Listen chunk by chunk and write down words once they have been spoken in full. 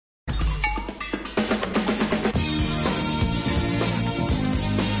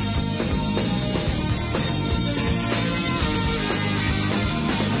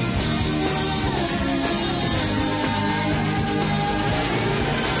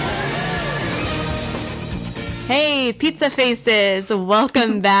Hey, Pizza Faces!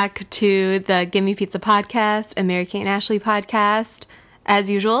 Welcome back to the Gimme Pizza podcast, a Mary Kate and Ashley podcast. As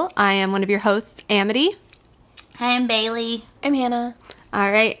usual, I am one of your hosts, Amity. Hi, I'm Bailey. I'm Hannah. All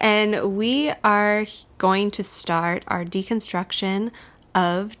right, and we are going to start our deconstruction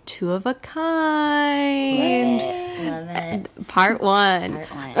of Two of a Kind. Love it. Part one.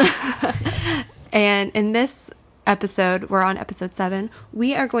 Part one. And in this episode, we're on episode 7,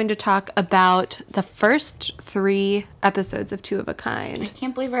 we are going to talk about the first 3 episodes of Two of a I Kind.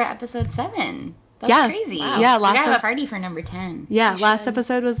 can't believe we're at episode 7. That's Yeah. crazy. Wow. Yeah, we last gotta have ep- a party for number 10. Yeah, We last should.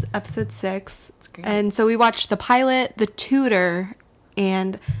 episode was episode 6. That's great. And so we watched the pilot, the tutor,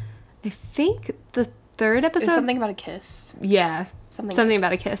 and I think the third episode. There's something about a kiss. Yeah, Something something else.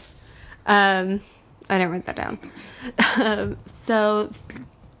 about a kiss. I didn't write that down. So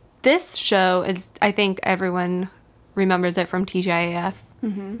this show is, I think everyone remembers it from TGIF.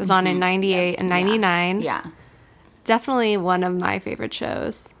 It was on in 98 and 99. Yeah. Definitely one of my favorite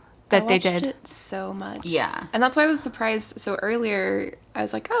shows that I they watched did. it so much. Yeah. And that's why I was surprised. So earlier, I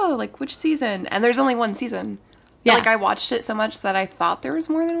was like, oh, like, which season? And there's only one season. Yeah. Like, I watched it so much that I thought there was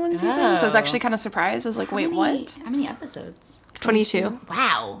more than one season. So I was Oh. actually kind of surprised. I was like, How wait, many- what? How many episodes? 22.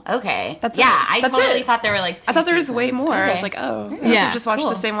 Wow. Okay. That's yeah, it. I That's totally it. thought there were like 2 I thought there was way seasons. more. I was Okay. like, oh. I Yeah. must have just watched Cool.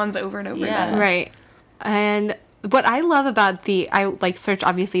 the same ones over and over Yeah. again. Right. And what I love about I like searched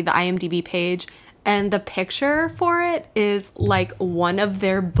obviously the IMDb page, and the picture for it is like one of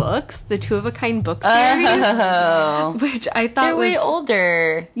their books, the Two of a Kind book series, Oh. which I thought They're was way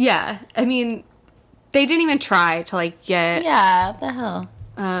older. yeah. I mean, they didn't even try to like get Yeah, what the hell?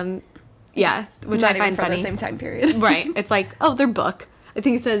 yeah, which Not I even find from funny. the same time period. Right. It's like, oh, their book. I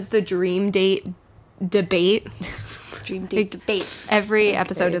think it says the Dream Date Debate. Dream date debate. Every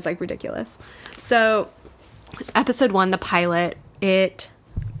episode is like ridiculous. So, episode 1, the pilot, it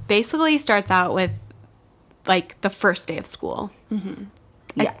basically starts out with like the first day of school.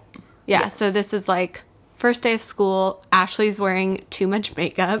 Yeah. Yeah, so this is like first day of school. Ashley's wearing too much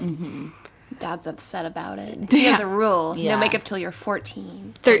makeup. Dad's upset about it. He has a rule. Yeah. No makeup till you're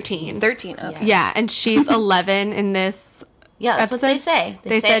 14. 13. 13, okay. Yeah, and she's 11 in this. Yeah, that's what they episode. say.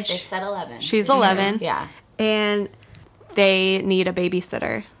 They said they said 11. She's For sure. 11. Yeah. And they need a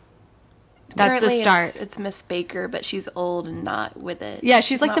babysitter. That's Apparently the start. It's Miss Baker, but she's old and not with it. Yeah,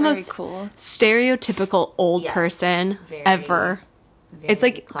 she's like not the very most cool. stereotypical old Yes, person very- ever. It's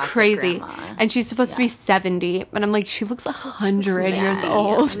Very like classic crazy. grandma. And she's supposed to be Yeah. 70, but I'm like, she looks 100 years Yeah,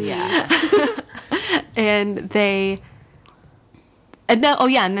 old. Yeah. And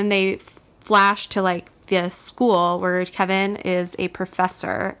then they flash to like the school where Kevin is a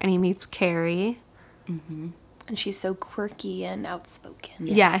professor and he meets Carrie. And she's so quirky and outspoken.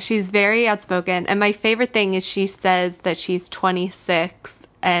 Yeah, she's very outspoken. And my favorite thing is she says that she's 26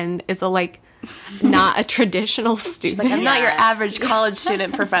 and is not a traditional student. She's like, I'm not your Yeah. average college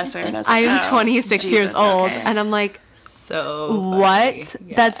student professor. And I was like, I'm oh, 26 years Jesus, old. okay. And I'm like, So what?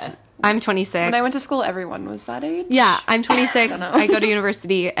 funny. Yeah. I'm 26. When I went to school, everyone was that age. Yeah, I'm 26. know. I go to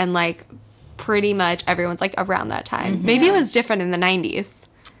university, and like pretty much everyone's like around that time. Maybe it was different in the 90s.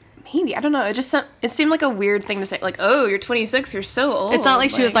 Maybe. I don't know. It seemed like a weird thing to say. Like, oh, you're 26. You're so old. It's not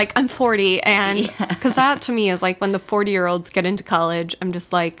like she was like, I'm 40. And because that to me is like when the 40-year-olds get into college, I'm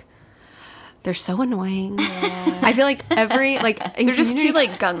just like, they're so annoying. I feel like They're just too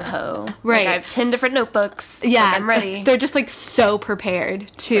like gung ho. Right. Like, I have 10 different notebooks. yeah, Like, I'm ready. They're just like so prepared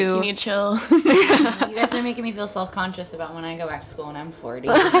to. Like, you need to chill. You guys are making me feel self-conscious about when I go back to school and I'm 40.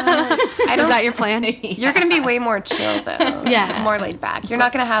 Is that your plan? You're gonna be way more chill though. Yeah. More laid back. You're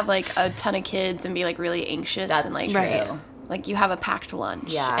not gonna have like a ton of kids and be like really anxious That's and like true. Right. like you have a packed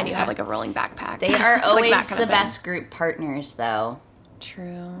lunch. Yeah. And you have like a rolling backpack. They are It's like always that kind the of thing. best group partners, though.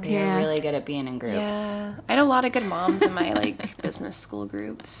 True. They're Yeah. really good at being in groups. Yeah. I had a lot of good moms in my like business school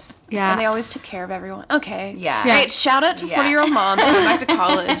groups. Yeah. And they always took care of everyone. Okay. Yeah. Great. Shout out to Yeah. 40-year-old moms going back to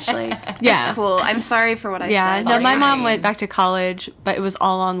college. Like, Yeah. it's cool. I'm sorry for what I Yeah, said. no, my mom Nice. went back to college, but it was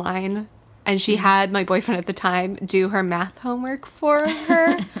all online. And she had my boyfriend at the time do her math homework for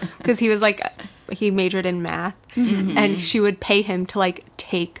her because he majored in math, and she would pay him to like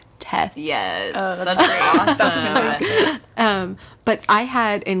take tests. Yes. Oh, that's that's awesome. That's fantastic. But I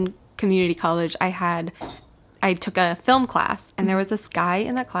had in community college, I took a film class, and there was this guy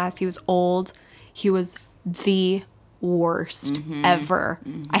in that class. He was old. He was the worst ever.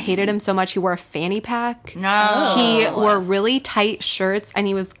 I hated him so much. He wore a fanny pack. No. He wore really tight shirts, and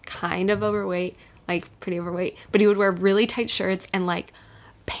he was kind of overweight, like pretty overweight. But he would wear really tight shirts and like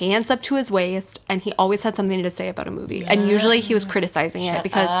pants up to his waist, and he always had something to say about a movie. And usually he was criticizing it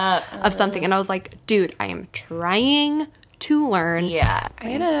because of something. And I was like, dude, I am trying to learn. Yeah. I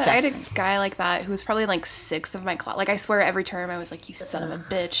had a guy like that who was probably like 6 of my class. Like, I swear every term I was like, you son of a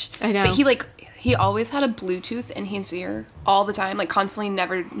bitch. I know. But he always had a Bluetooth in his ear all the time, like constantly,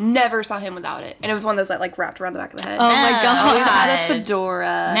 never saw him without it. And it was one of those that like wrapped around the back of the head. Oh my God. Always had a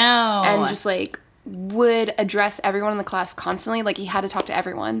fedora. No. And just like would address everyone in the class constantly. Like, he had to talk to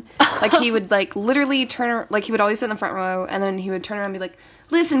everyone. Like, he would like literally like he would always sit in the front row, and then he would turn around and be like,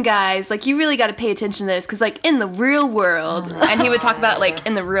 listen guys, like, you really got to pay attention to this, because like in the real world, and he would talk about like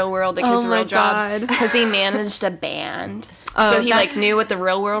in the real world, like his Oh my real job, God. because he managed a band. Oh, So he that's like knew what the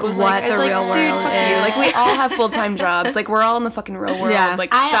real world was what like. I was the like, real dude, world fuck is. you. Like, we all have full-time jobs. Like, we're all in the fucking real world. Yeah. Like,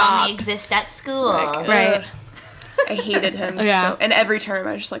 I stop. only exist at school. Right. Ugh. I hated him Yeah. so. And every term,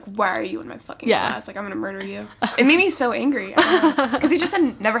 I was just like, why are you in my fucking Yeah. class? Like, I'm gonna murder you. It made me so angry. Because he just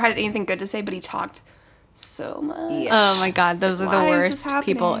never had anything good to say, but he talked so much. Yeah. Oh my God, those are why the is this worst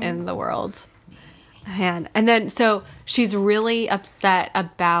people happening? in the world. Man. And then, so she's really upset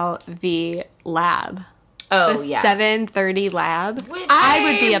about the lab. Oh, The yeah. 7:30 lab. Which- I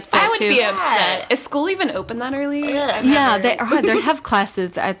would be upset I would too. be upset. Is school even open that early? Ugh. Yeah, they have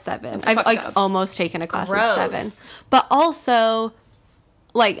classes at 7. I've fucked like up. almost taken a class Gross. at 7. But also,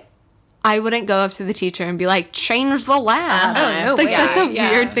 like, I wouldn't go up to the teacher and be like, change the lab. Oh, no Like, way. that's a Yeah.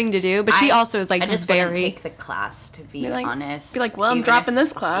 weird thing to do. But she also is like I just wouldn't very. take the class, to be like- honest. Be like, well, I'm Even dropping if-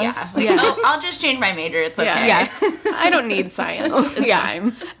 this class. Yeah. Yeah. Oh, I'll just change my major. It's okay. Yeah. I don't need science. It's Yeah.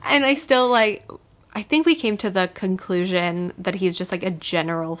 fine. And I still like. I think we came to the conclusion that he's just like a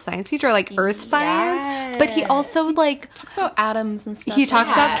general science teacher, like earth science. But he also like Talks about atoms and stuff. he talks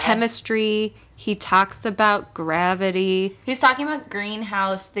Yeah. about chemistry. He talks about gravity. He was talking about the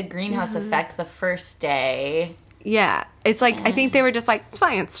greenhouse Mm-hmm. effect the first day. Yeah, it's like I think they were just like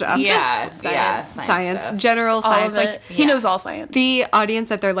science stuff. Yeah, Just yeah, science, stuff. general all science. of it. Like He Yeah. knows all science. the audience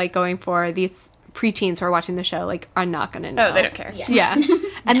that they're like going for, these preteens who are watching the show, like are not gonna know. Oh, they don't care. Yeah. Yeah,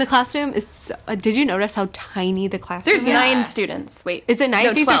 and the classroom is. So, did you notice how tiny the classroom? There's is? 9 students. Wait. Is it 9?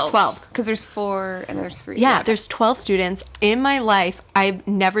 I think there's 12. Because there's 4 and there's 3. Yeah, there's 12 students. In my life, I've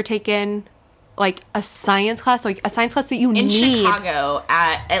never taken like a science class, like a science class that you In need. Chicago,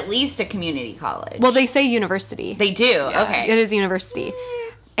 at least a community college. Well, they say university. they do. Okay. It is university,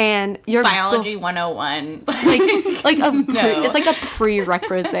 and you're Biology 101. like No. it's like a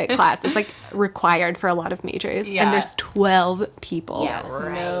prerequisite class. It's like required for a lot of majors, Yeah. and there's 12 people. Yeah,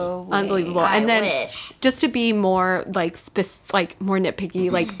 right. No way. Unbelievable. I And then wish. just to be more like like more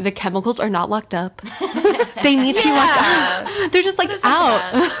nitpicky, like the chemicals are not locked up. They need to be locked up. They're just like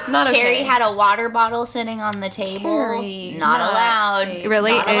out. Not okay. Carrie had a water bottle sitting on the table. Carrie, not not allowed. safe.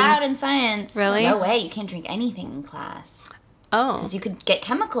 Really? Not In- allowed in science. Really? No way. You can't drink anything in class. Oh, Because you could get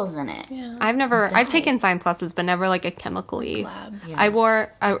chemicals in it. Yeah. I've taken science classes, but never like a chemically. Labs.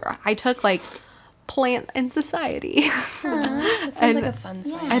 I took like plant and society. That sounds And- like a fun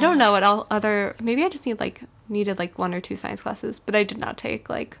science. I don't know what other. Maybe I just needed like 1 or 2 science classes, but I did not take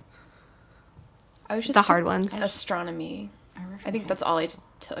like I was just the hard ones. Astronomy. I think that's all I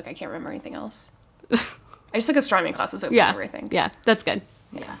took. I can't remember anything else. I just took astronomy classes over Yeah, everything. yeah, that's good.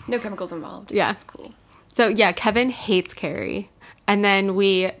 Yeah. No chemicals involved. Yeah. It's cool. So yeah, Kevin hates Carrie, and then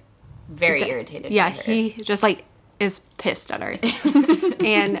Very irritated. yeah, by her. he just like is pissed at her.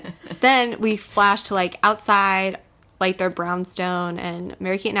 And then we flash to like outside, like their brownstone, and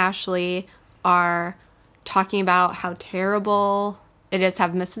Mary Kate and Ashley are talking about how terrible it is to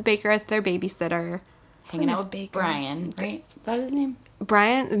have Mrs. Baker as their babysitter. hanging out Miss with Baker. Brian, right? Is that his name?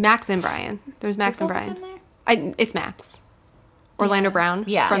 Max and Brian. There's Max and Who else is Brian. in there? It's Max. Orlando Brown.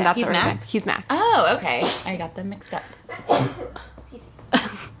 Yeah. From Yeah. That's He's Alright Max? He's Max. Oh, okay. I got them mixed up.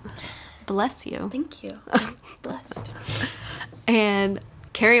 Bless you. Thank you. Blessed. And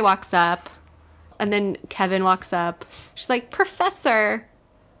Carrie walks up, and then Kevin walks up. She's like, Professor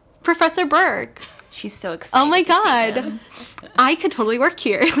Burke. She's so excited. Oh my to see God. him. I could totally work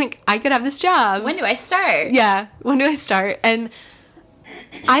here. Like, I could have this job. When do I start? Yeah. When do I start? And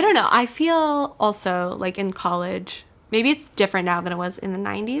I don't know. I feel also like in college, maybe it's different now than it was in the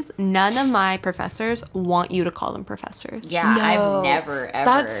 90s. None of my professors want you to call them professors. Yeah, No. I've never, ever.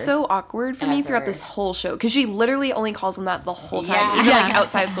 That's so awkward for me throughout Ever. this whole show because she literally only calls him that the whole time. Yeah. Even Yeah. like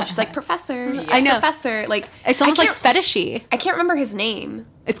outside of school, she's like Professor. I know. Professor. Like It's almost I like can't- fetishy. I can't remember his name.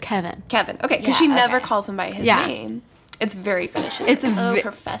 It's Kevin. Kevin. Okay, because Yeah, she never okay. calls him by his Yeah. name. It's very fetishy. It's oh, ve-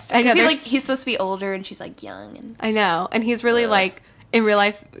 Professor. I know, 'Cause he, there's- he's supposed to be older and she's like young and I know. And he's really like, in real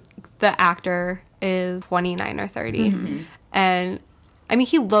life, the actor is 29 or 30. And I mean,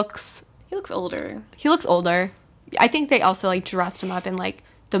 he looks he looks older. older. I think they also like dressed him up in like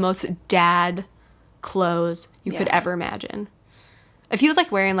the most dad clothes you could Yeah. ever imagine. If he was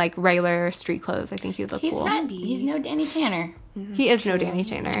like wearing like regular street clothes, I think he would look He's cool. not. He's no Danny Tanner. He is no Danny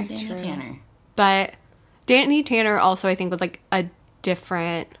Tanner. Danny Tanner. But Danny Tanner also, I think, was like a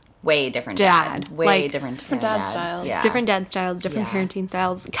different Way different Dad. Way Like, different. different dad styles. Yeah. different dad styles, different Yeah. parenting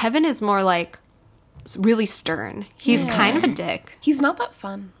styles. Kevin is more like really stern. He's kind of a dick. He's not that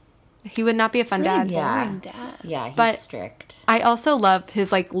fun. He would not be a fun Really dad. Yeah. boring dad. Yeah, he's But- strict. I also love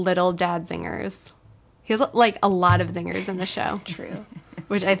his like little dad zingers. He has like a lot of zingers in the show, True.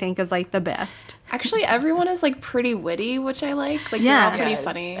 which I think is like the best. Actually, everyone is like pretty witty, which I like. Like Yeah. they're all pretty Yes,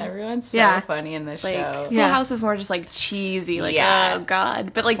 funny. Everyone's so Yeah. funny in this Like show. Full Yeah. House is more just like cheesy. Like Yeah. oh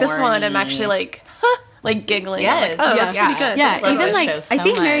god, but like this one, I'm Corny. actually like like giggling. I'm Yes. like, oh, that's Yeah. pretty good. Yeah, love even this like show so I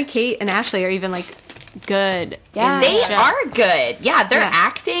think Mary much. Kate and Ashley are even like good. Yeah. in They the show. are good. Yeah, their Yeah.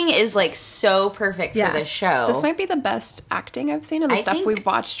 acting is like so perfect Yeah. for this show. This might be the best acting I've seen in the I stuff think we've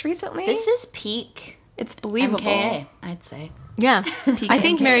watched recently. This is peak It's believable. MKA, I'd say. Yeah, I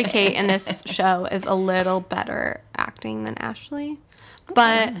think Mary Kate in this show is a little better acting than Ashley,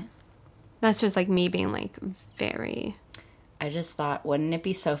 but that's just like me being like very. I just thought, wouldn't it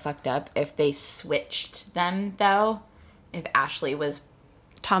be so fucked up if they switched them though? If Ashley was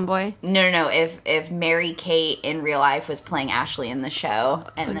Tomboy. no, if Mary Kate in real life was playing Ashley in the show,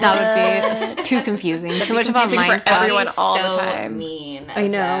 and That would be too confusing. Too much of a confusing for mind fuck. everyone all the so time. Mean. I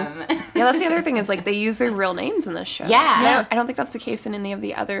of know. them. Yeah, that's the other thing is like they use their real names in this show. Yeah. I don't think that's the case in any of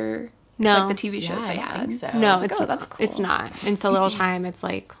the other No. like the TV shows Yeah, they I had. think so. No, like, it's oh, that's cool. It's not. In So Little Time, it's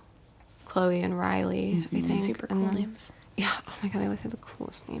like Chloe and Riley. I think Super And cool then- names. Yeah. Oh my god, they always have the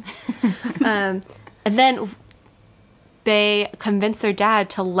coolest names. And then they convince their dad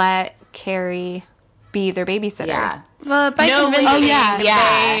to let Carrie be their babysitter. Yeah. By No, convincing, oh,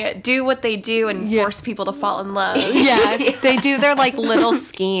 yeah. they do what they do and force people to fall in love. Yeah, they do their like little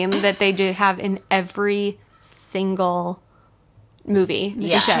scheme that they do have in every single movie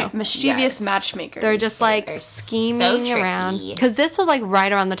Yeah. show. Mischievous Yes. matchmakers. They're just like They're so scheming tricky. around because this was like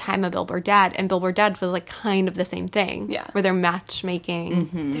right around the time of Billboard Dad, and Billboard Dad was like kind of the same thing. Yeah. where they're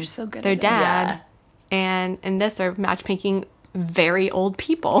matchmaking they're so good. their at it. dad, and in this they're matchmaking very old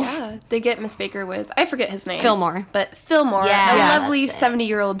people. Yeah, they get Miss Baker with I forget his name, Fillmore. but Fillmore, Yeah, a yeah, lovely that's it.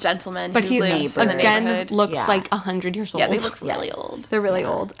 70-year-old gentleman But who he lives in the again neighborhood. looks Yeah. like 100 years old. Yeah, they look really Yes. old. They're really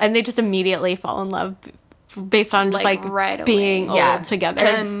old, and they just immediately fall in love based on just Like, like right away. being Yeah. old together.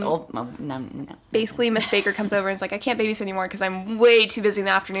 And- Oh, no. Basically, Miss Baker comes over and is like, I can't babysit anymore because I'm way too busy in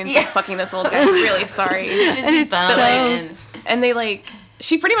the afternoons like fucking this old guy. I'm really sorry. And it's Fun. And they like,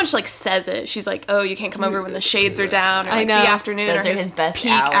 she pretty much like says it. She's like, oh, you can't come over when the shades are down or I like know. the afternoon Those or are his best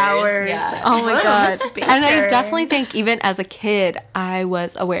peak hours, hours. yeah. Like, Oh my whoa, god! Miss Baker. And I definitely think even as a kid, I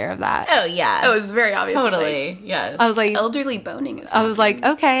was aware of that. Oh yeah. Oh, it was very obvious. It's totally. Yes. I was like, elderly boning is. I was like,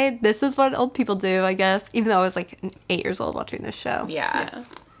 okay, this is what old people do, I guess. Even though I was like 8 years old watching this show. yeah. yeah.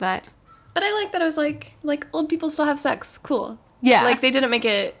 But But I like that it was like old people still have sex. Cool. Yeah. Like they didn't make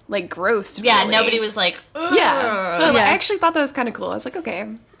it like gross. Yeah, really. nobody was like, ugh. Yeah. So like, Yeah. I actually thought that was kind of cool. I was like, okay.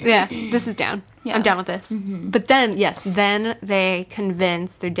 yeah, this is down. Yeah. I'm down with this. But then, yes, then they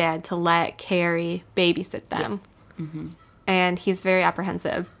convince their dad to let Carrie babysit them. And he's very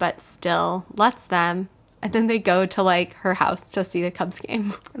apprehensive, but still lets them. And then they go to like her house to see the Cubs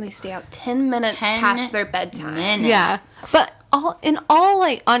game. And they stay out 10 minutes 10 past their bedtime. minutes. Yeah. But all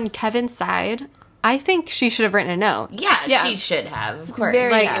like on Kevin's side, I think she should have written a note. Yeah, Yeah. she should have. Of course.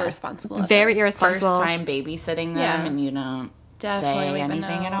 Very Like, irresponsible. of Very her. First irresponsible. time babysitting them Yeah. and you don't Definitely say leave a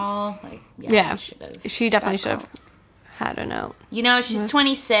anything at note. all. Like, Yeah. she should have. She definitely Back should have out. had a note. You know, she's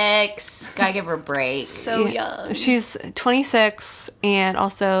 26. Gotta give her a break. So Yeah. young. She's 26, and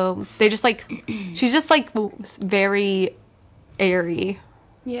also they just like she's just like very airy.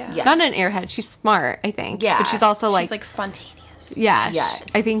 Yeah. Yeah. Not an airhead. She's smart, I think. Yeah. but she's also like, She's like spontaneous. yeah. Yes.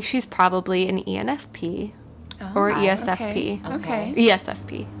 I think she's probably an ENFP or Okay. ESFP. Okay.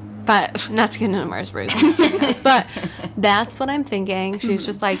 ESFP. But not to get into Mars Bros. But that's what I'm thinking. She's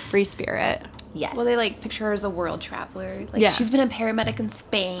just like free spirit. Yes. Well, they like picture her as a world traveler. Like Yeah. she's been a paramedic in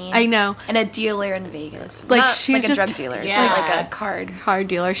Spain. I know. And a dealer in Vegas. Like, Not she's like a just- drug dealer. Yeah. But like a card. Card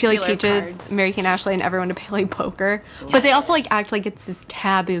dealer. She like Dealer teaches cards. Mary Kate and Ashley and everyone to play poker. But they also like act like it's this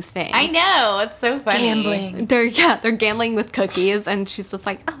taboo thing. I know. It's so funny. Gambling. They're gambling with cookies, and she's just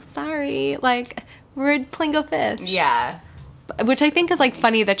like, oh, sorry, like we're playing Go Fish. Yeah. Which I think is like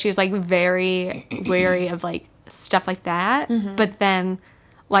funny that she's like very wary of like stuff like that, but then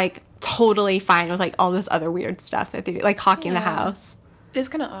like totally fine with like all this other weird stuff that they do, like hockey in the Yeah. house. It is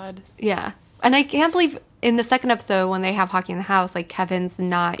kind of odd. Yeah, and I can't believe in the second episode when they have hockey in the house, like Kevin's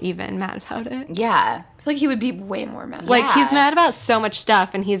not even mad about it. Yeah. I feel like he would be way more mad. Like he's Yeah. mad about so much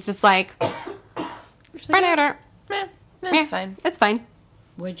stuff, and he's just like, She's like, "Eh, That's fine. It's fine.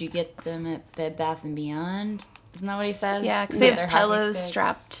 Would you get them at Bed Bath & Beyond? Isn't that what he says? Yeah, because they Their have hockey pillows sticks?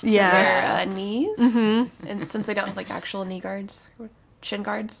 strapped to Yeah. their knees. Mm-hmm. And since they don't have, like, actual knee guards, or shin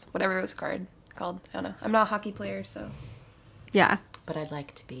guards, whatever it was called. I don't know. I'm not a hockey player, so... Yeah. But I'd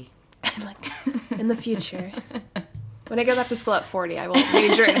like to be. I'm like, in the future. When I go back to school at 40, I will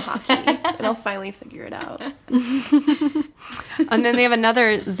major in hockey, and I'll finally figure it out. And then they have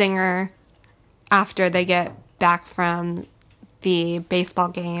another zinger after they get back from the baseball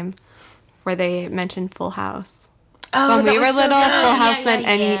game where they mentioned Full House. Oh, When we were little, Full House Yeah, meant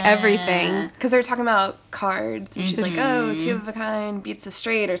yeah. everything. Because they were talking about cards, and she's like, Mm-hmm. oh, two of a kind beats a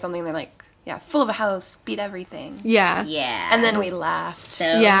straight or something. They're like, yeah, full of a house, beat everything. Yeah. Yeah. And then we laughed. So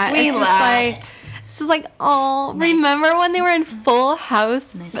Yeah, We it's laughed. just like, oh, remember when they were in Full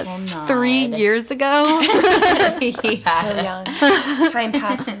House Nice little nod. 3 years ago? yeah. So young. Time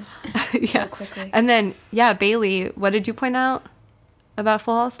passes so quickly. And then, yeah, Bailey, what did you point out about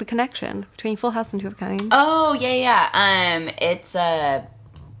Full House? The connection between Full House and Two of a Kind. Oh, yeah. It's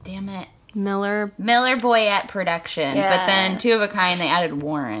damn it. Miller. Miller Boyette production. Yeah. But then Two of a Kind, they added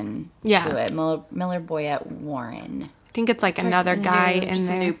Warren Yeah. to it. Miller Boyette Warren. I think it's like another guy in just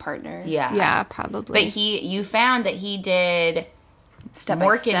there. a new partner. Yeah. Yeah, probably. But you found that he did Step by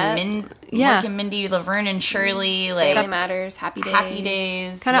Mork step. Yeah. Mork and Mindy, Laverne and Shirley, like Family Matters, Happy Days. Happy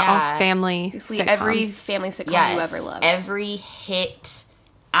Days. Kind of yeah. all family. Basically, sitcoms. every family sitcom Yes. you ever loved. Every hit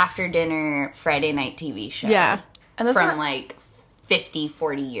after dinner Friday night TV show. Yeah. And those from were- like 50,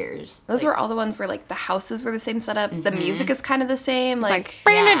 40 years. Those were all the ones where, like, the houses were the same setup. The music is kind of the same. Like,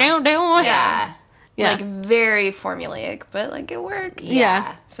 Yeah. Yeah. Yeah. like very formulaic, but, like, it worked.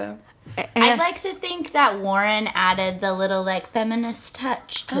 Yeah. So, I'd like to think that Warren added the little like feminist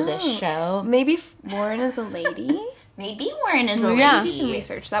touch to this show. maybe Warren is a lady. Maybe Warren is a Yeah. Do some lady.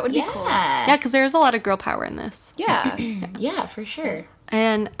 research. That would be cool. Yeah, because there's a lot of girl power in this. Yeah. Yeah, for sure.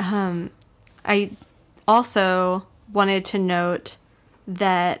 And I also wanted to note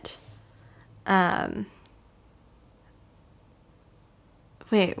that,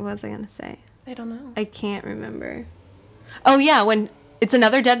 wait, what was I going to say? I don't know. I can't remember. Oh, yeah, when it's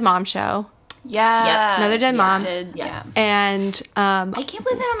another dead mom show. Yeah. Yep. Another dead mom. Did, Yes. yeah. And, I can't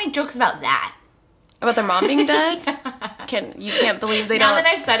believe they don't make jokes about that. About their mom being dead? You can't believe they Now don't.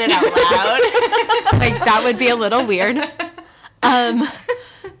 that I've said it out loud. like, that would be a little weird.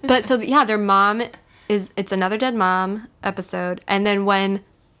 But so, yeah, their mom it's another dead mom episode. And then when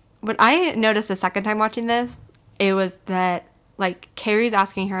I noticed the second time watching this, it was that, like, Carrie's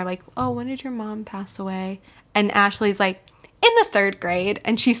asking her, like, oh, when did your mom pass away? And Ashley's like, in the 3rd grade.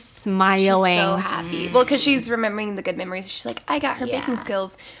 And she's smiling. She's so happy. Well, because she's remembering the good memories. She's like, I got her Yeah. baking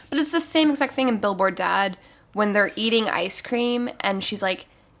skills. But it's the same exact thing in Billboard Dad when they're eating ice cream and she's like,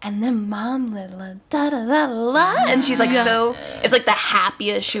 and then mom, da da da da da. And she's like, so, it's like the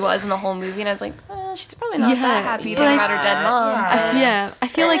happiest she was in the whole movie. And I was like, she's probably not Yeah, that happy but thinking about her dead mom. yeah. Yeah, I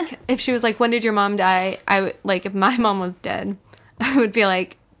feel like if she was like, when did your mom die? I would, like, if my mom was dead, I would be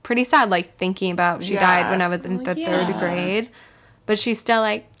like, pretty sad, like, thinking about she Yeah. died when I was in the Yeah. 3rd grade. But she's still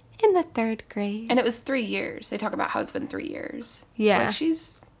like, in the 3rd grade. And it was 3 years. They talk about how it's been 3 years. Yeah. So like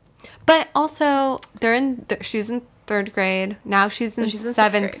she's, But also, she's in 3rd grade. Now she's in she's in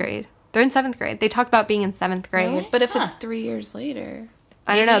sixth 7th grade. grade. They're in 7th grade. They talk about being in 7th grade. but if it's 3 years later.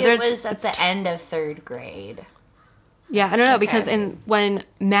 I don't know. Maybe it There's, was at the end of 3rd grade. yeah, I don't know, Okay. because when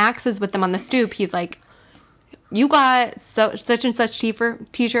Max is with them on the stoop, he's like, you got such and such teacher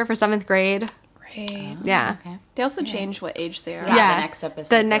for 77th grade. Right. Yeah. Okay. They also change what age they are. Yeah. the next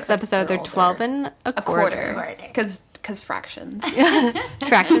episode, The next they're episode, they're older. 12 and a quarter. Quarter. Because fractions.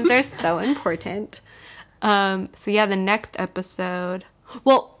 Fractions are so important. So yeah, the next episode.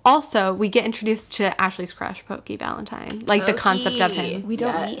 Well, also we get introduced to Ashley's crush, Pokey Valentine, like the concept of him. We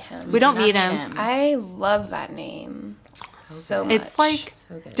don't meet him. We don't Not meet him. I love that name so much. It's like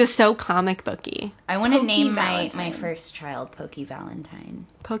So good. just so comic booky. I want to Pokey name my Valentine. first child Pokey Valentine.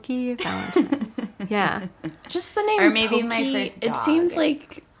 Pokey Valentine. Yeah. just the name. Or maybe my Pokey, first It dog. seems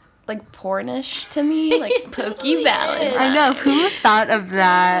like pornish to me, like Pokey Valentine, I know. Who thought of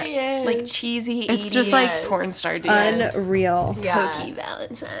that? like cheesy It's 80s just like porn star dude. Unreal. Pokey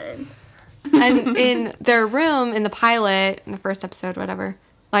Valentine. And in their room in the pilot, in the first episode, whatever,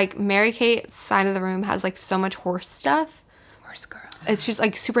 like Mary Kate's side of the room has like so much horse stuff. Horse girl. It's just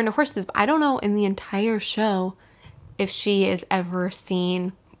like super into horses. But I don't know in the entire show if she is ever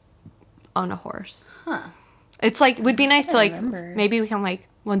seen on a horse. Huh. It's like would be nice to like remember. maybe we can like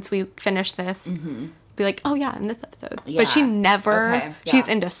once we finish this be like, oh yeah, in this episode. Yeah. But she never. Okay, She's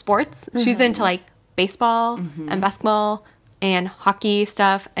yeah. into sports. She's into like baseball and basketball and hockey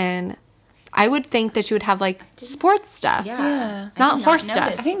stuff and I would think that she would have like sports stuff. Yeah. Not I did horse not stuff.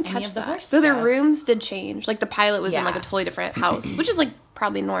 notice I didn't any catch of the that. horse So their stuff. rooms did change. Like the pilot was in like a Yeah. totally different house, which is like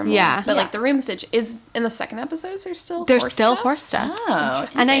probably normal. Yeah. But Yeah. like the rooms did is in the second episode. There's still There's horse still stuff? horse stuff. Oh,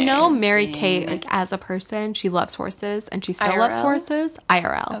 And I know Mary interesting. Kate, like as a person, she loves horses, and she still loves IRL? horses.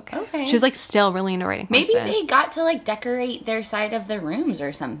 IRL. Okay. Okay. She's like still really into riding horses. Maybe they got to like decorate their side of the rooms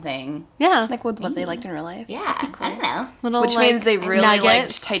or something. yeah, Like with what they liked in real life. Yeah, I don't know. little, Which like, means they really nuggets.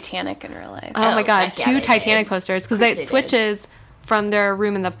 liked Titanic in real life. Oh my Oh, god, heck yeah, 2 they Titanic did. posters because Of course it they did. switches from their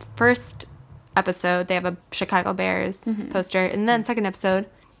room in the first episode. They have a Chicago Bears poster, and then second episode,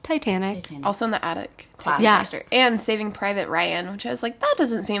 Titanic. Also in the attic. Classic. Yeah. Poster. And Saving Private Ryan, which I was like, that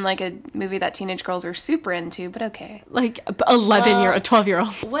doesn't seem like a movie that teenage girls are super into, but okay. Like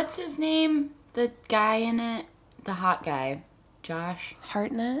 12-year-old. What's his name? The guy in it, the hot guy, Josh.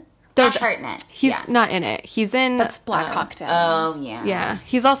 Hartnett? Josh Hartnett. He's yeah. not in it. He's in. That's Black Hawk Down. Oh yeah. yeah,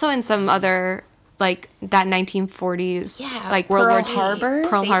 he's also in some other like that 1940s. Yeah, like World Pearl War II. Harbor?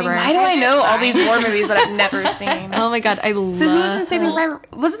 Pearl Saving Harbor. Why do I know all these war movies that I've never seen? Oh my god, I love. So who's in Saving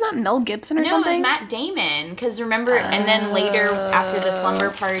Private? Wasn't that Mel Gibson or No, something? it was Matt Damon. Because remember, and then later after the slumber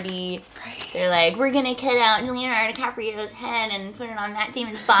party, they're like, "We're gonna cut out Leonardo DiCaprio's head and put it on Matt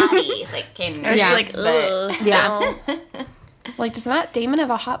Damon's body." Like, came I was Yeah. just like, ugh. Yeah. Like, does Matt Damon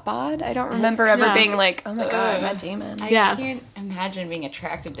have a hot bod? I don't remember ever yeah. being like, oh my god, Matt Damon. I Yeah. can't imagine being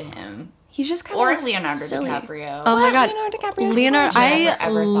attracted to him He's just kind or of Leonardo silly. DiCaprio. Oh my What? god, Leonardo DiCaprio's Leonardo. gorgeous. I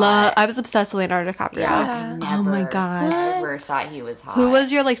Never love. thought. I was obsessed with Leonardo DiCaprio. Yeah, I Oh my never, God. ever thought he was hot. Who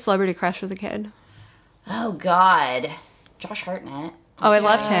was your like celebrity crush as a kid? Oh God, Josh Hartnett. Oh, I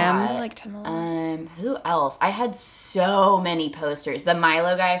loved him. I liked him a lot. Who else? I had so many posters. The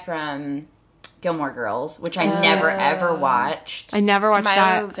Milo guy from Gilmore Girls, which I never ever watched. I never watched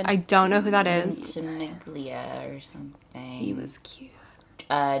Milo that. I don't know who that is. Ventimiglia or something. He was cute.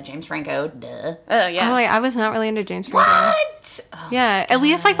 James Franco. Duh. Oh yeah. Oh, I was not really into James Franco. What? Oh, Yeah, at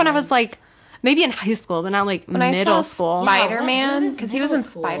least like when I was like maybe in high school, but not like when I middle saw school. Spider Man, what was because he was in middle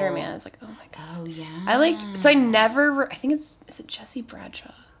school? Spider Man, I was like, oh my god. oh yeah. I liked. So I never. I think is it Jesse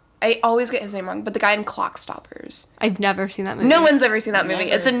Bradshaw? I always get his name wrong, but the guy in Clock Stoppers. I've never seen that movie. No one's ever seen that movie.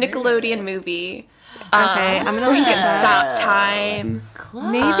 Never It's a heard of Nickelodeon movie. Okay, I'm gonna Where he look can at that. stop time.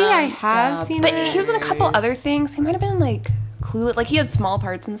 Maybe I have seen But it. he was in a couple other things. He might have been like Clueless. Like he had small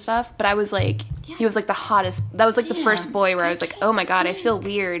parts and stuff. But I was like, he was like the hottest. That was like the first boy where I was like, oh my god, I feel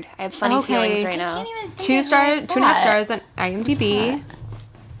weird. I have funny Okay. feelings right I now. can't even think 2 of who I stars, 2.5 thought. stars on IMDb.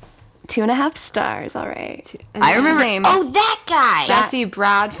 2.5 stars. All right. And I this is remember. name? Oh, that guy. Jesse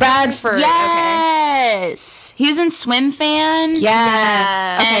Bradford. Bradford. Okay. Yes. He was in Swim Fan.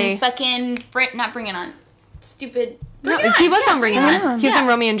 Yeah. Okay. And fucking not Bring It On. Stupid. No, Bring It he On, was yeah, on Bring It On. He was in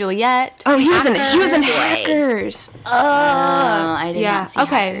Romeo and Juliet. Oh, he was in Hackers. Hackers. Oh, I did Yeah, not see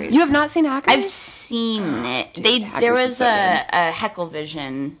okay. Hackers. You have not seen Hackers? I've seen it. Hackers There is was so a Heckle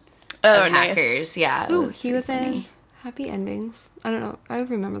Vision Oh, of nice. Hackers. Yeah. it Ooh, was he was pretty in funny. Happy Endings. I don't know. I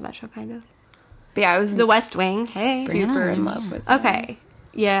remember that show kind of. But yeah, I was The West Wing. Hey. super in love with him. Okay.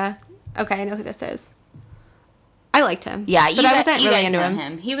 Yeah. Okay, I know who this is. I liked him. Yeah, but I wasn't you really guys into know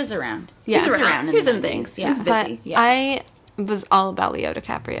him. He was around. Yeah. He was He's around. He's the in 90s, things. Yeah. He's busy. But Yeah. I was all about Leo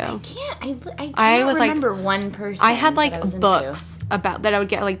DiCaprio. I I can't was, like- remember one person. I had like that I was books about that I would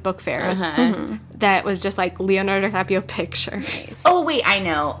get at, like book fairs that was just like Leonardo DiCaprio pictures. Into. Oh wait, I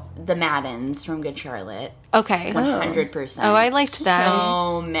know the Maddens from Good Charlotte. Okay. 100%. Oh, I liked that.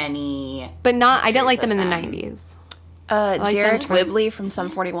 So many. But not I didn't like them in Pictures the of 90s. Derek them too. Whibley from Sum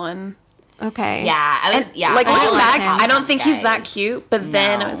 41. Okay. Yeah, I was. Yeah, Like I looking like back, him. I don't think he's that Guys. cute, but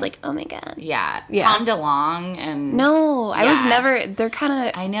then No. I was like, oh my god. Yeah, Yeah. Tom DeLonge and No, I was Yeah. never. They're kind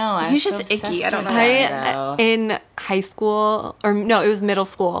of. I know. I He's was just so icky. obsessed I don't with know. that, though. In high school, or no, it was middle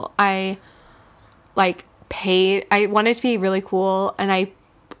school. I like paid. I wanted to be really cool, and I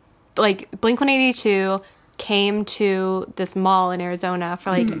like Blink-182 came to this mall in Arizona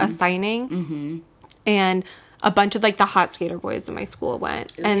for like a signing, and a bunch of like the hot skater boys in my school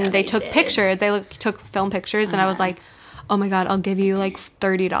went, and they took pictures. They took film pictures, and I was like, oh my god, I'll give you like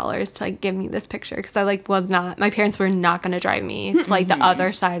 $30 to like give me this picture, because I like was not, my parents were not going to drive me to like the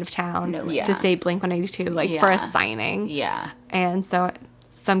other side of town Yeah. to say Blink-182 like for a Yeah. signing. Yeah. And so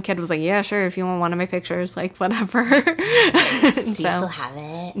some kid was like, yeah, sure, if you want one of my pictures, like whatever. Do you So, still have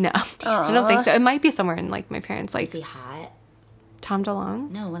it? no, I don't think so. It might be somewhere in like my parents, like Is he hot? Tom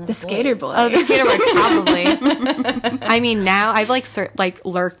DeLonge. No, one of The skater boy. Oh, the skater boy, probably. I mean, now I've like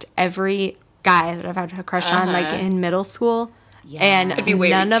lurked every guy that I've had a crush on like in middle school, And I'd be way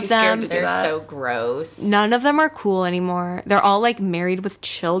none too of scared them to do They're that. so gross. none of them are cool anymore. They're all like married with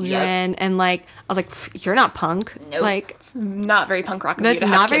children, and like I was like, you're not punk. Nope. Like Not very punk rock of you that's to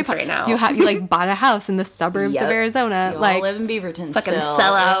have not very kids punk. right now. You like bought a house in the suburbs Yep. of Arizona. You all Like live in Beaverton Fucking still.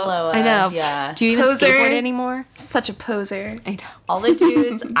 sell out. Loa. I know. Yeah. Do you even Poser. skateboard anymore? Such a poser. I know. All the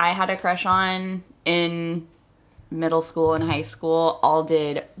dudes I had a crush on in middle school and high school all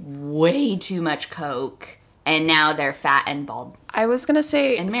did way too much coke, and now they're fat and bald. I was gonna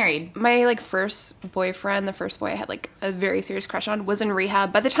say And married. My like first boyfriend, the first boy I had like a very serious crush on, was in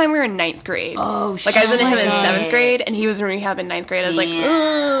rehab. By the time we were in 9th grade, Oh, like I was into him in shit. 7th grade, and he was in rehab in 9th grade. I was like, Damn.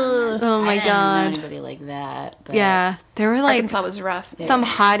 ugh. Oh my I didn't know god. anybody like that. But Yeah, there were like Arkansas was rough. some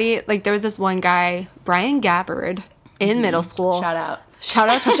hottie. Like there was this one guy, Brian Gabbard, in middle school. Shout out. Shout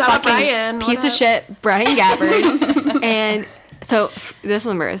out to Shout out fucking Brian. What piece of up? shit, Brian Gabbard. And so this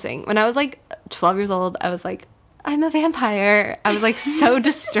is embarrassing. When I was like 12 years old, I was like, I'm a vampire. I was like so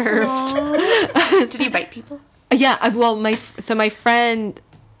disturbed. Did he bite people? Yeah, well, my friend,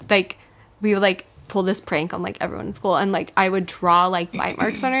 like, we would like pull this prank on like everyone in school, and like I would draw like bite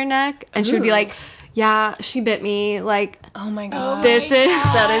marks on her neck, and she would be like, "Yeah, she bit me." Like, Oh my god. this is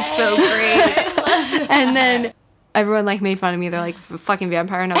That is so great. and then everyone like made fun of me. They're like, fucking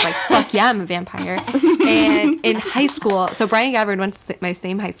vampire. And I was like, fuck yeah, I'm a vampire. And in high school, so Brian Gabbard went to my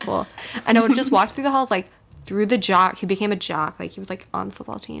same high school, and I would just walk through the halls, like through the jock. He became a jock. Like he was like on the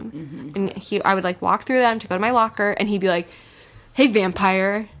football team. And I would like walk through them to go to my locker, and he'd be like, hey,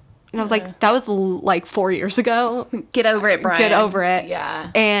 vampire. And I was like, that was like 4 years ago. Get over it, Brian. Get over it.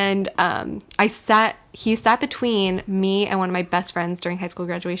 Yeah. And he sat between me and one of my best friends during high school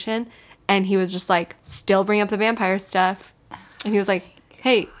graduation, and he was just like still bringing up the vampire stuff. And he was like,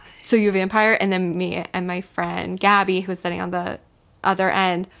 hey, so you a vampire? And then me and my friend Gabby, who was sitting on the other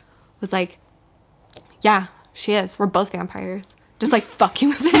end, was like, yeah, she is. We're both vampires. Just like fucking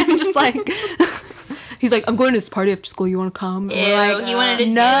with him. Just like he's like, I'm going to this party after school. You want to come? And Ew, we're like, he wanted to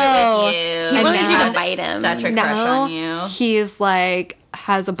no. do it with you. He wanted you to had invite him. Such a crush Now on you. he's like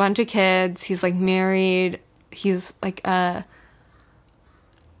has a bunch of kids. He's like married. He's like an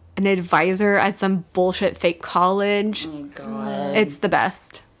advisor at some bullshit fake college. Oh God. It's the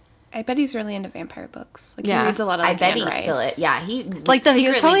best. I bet he's really into vampire books. Like Yeah. he reads a lot of I like, bet Anne he's Rice. still it. Yeah, he Like he was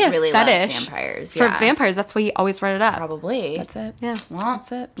secretly totally a really fetish loves vampires. for Yeah. vampires. That's why he always read it up. Probably. That's it. Yeah. Well,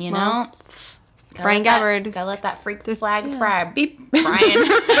 That's it. You Well, know, gotta Brian let that- Gabbard. Gotta let that freak flag fry. Beep. Brian.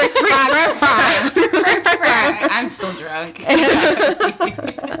 Fry. I'm still drunk.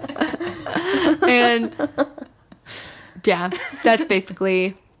 And yeah, that's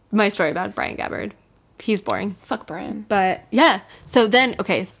basically my story about Brian Gabbard. He's boring. Fuck Brian. But yeah. So then,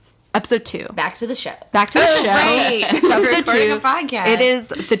 okay, episode 2. Back to the show. Back to the show. right. So We're episode recording 2. a podcast. It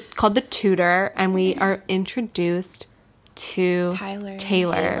is called The Tutor, and we are introduced to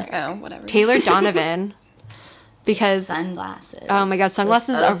Taylor. Oh, whatever. Taylor Donovan. Because Sunglasses. oh my god,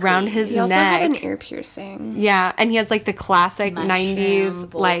 sunglasses Those around ugly. his He also had an neck. ear piercing. Yeah, and he has like the classic Mushroom 90s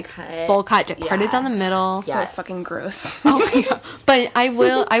bowl like cut. bowl cut parted Yeah. down the middle. So Yes. fucking gross. Oh my god. But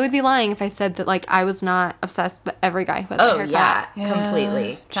I would be lying if I said that like I was not obsessed with every guy who had a Oh haircut. yeah, Yeah,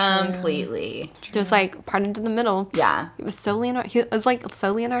 completely, true. completely. Just like parted to the middle. Yeah. It was so Leonardo. He was like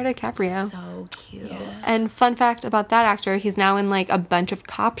so Leonardo DiCaprio. So cute. And fun fact about that actor, he's now in like a bunch of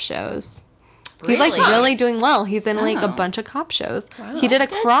cop shows. He's like Really? really doing well. He's in like a Oh. bunch of cop shows. He did a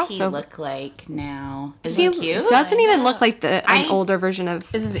What does he crossover. look like now? Is He he cute? doesn't even look like an I- older version of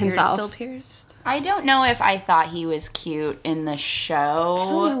Is his ears himself. still pierced? I don't know if I thought he was cute in the show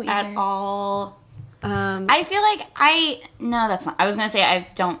don't know at either. all. Um, I feel like no, that's not. I was gonna say I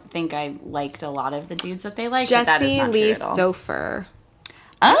don't think I liked a lot of the dudes that they liked, but that is Jesse not Lee true at all. Sofer.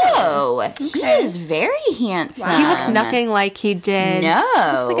 Oh, he is very handsome. He looks nothing like he did. No,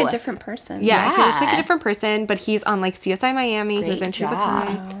 Looks like a different person. Yeah, he looks like Yeah. a different person, but he's on like CSI Miami. He was Great in True job.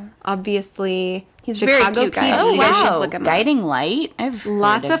 Crime. Obviously, He's very cute, guys. Oh You guys should wow, look him up. Guiding Light. I've heard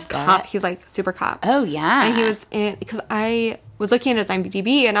Lots of of that. cop. He's like super cop. Oh yeah, And he was in because I was looking at his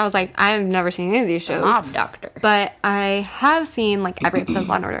IMDb and I was like, I've never seen any of these shows. Mob Doctor. But I have seen like every episode of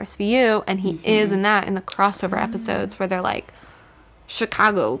Law and Order SVU, and he is in that in the crossover episodes where they're like,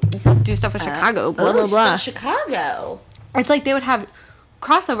 Chicago, do stuff with Chicago, blah blah blah. Still Chicago. It's like they would have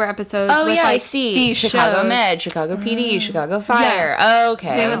crossover episodes. Oh with, yeah, like, I see. These Chicago shows. Med, Chicago PD, Chicago Fire.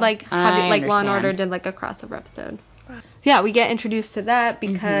 Okay, They would like have it I like Law and understand. Order did like a crossover episode. Yeah, we get introduced to that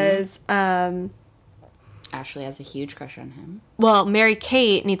because Ashley has a huge crush on him. well, Mary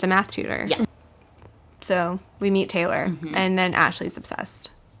Kate needs a math tutor. Yeah. So we meet Taylor, and then Ashley's obsessed.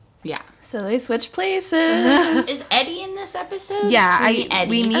 Yeah. So they switch places. Is Eddie in this episode? Yeah, We meet Eddie.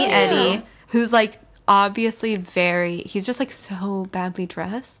 we meet Oh. Eddie, who's like obviously he's just like so badly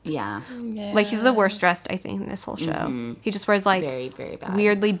dressed. Yeah. Yeah. Like he's the worst dressed, I think, in this whole show. He just wears like Very, very bad.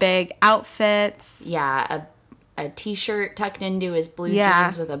 weirdly big outfits. Yeah, a t-shirt tucked into his blue Yeah.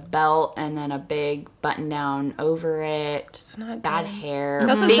 jeans with a belt and then a big button down over it. It's not Bad good. hair. He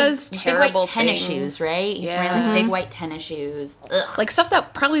also says big terrible white tennis things. shoes, right? He's Yeah. wearing like big white tennis shoes. Ugh. Like stuff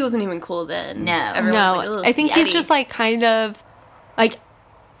that probably wasn't even cool then. No. Everyone's No, like, "Ugh, I think he's yeti." just like kind of like,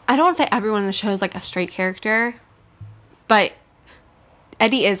 I don't want to say everyone in the show is like a straight character, but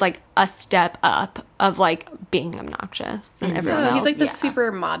Eddie is like a step up of like being obnoxious than everyone Oh, else. he's like the Yeah.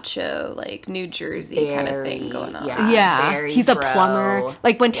 super macho, like New Jersey kind of thing going on. Yeah, very he's a bro. plumber.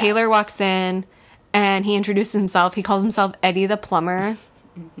 Like when Taylor Yes. walks in and he introduces himself, he calls himself Eddie the plumber.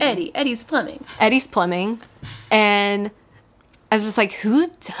 Eddie's plumbing. Eddie's plumbing, and I was just like, who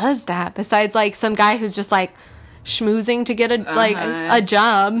does that besides like some guy who's just like schmoozing to get a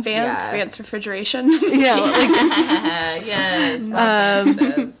job? Vance refrigeration. You know, like, Yes.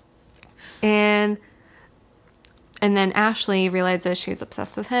 and then Ashley realizes she's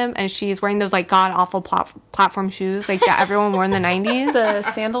obsessed with him, and she's wearing those like god awful platform shoes like that everyone wore in the 90s. The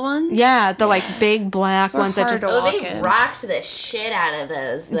sandal ones. Yeah, the like big black Those were ones that hard just to Oh, walk they in. rocked the shit out of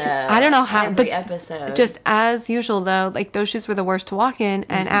those, though. I don't know how, Every but episode. just as usual though, like those shoes were the worst to walk in,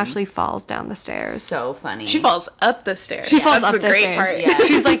 and Ashley falls down the stairs. so funny. She falls up the stairs. She falls That's up the the great stairs. part. Yeah.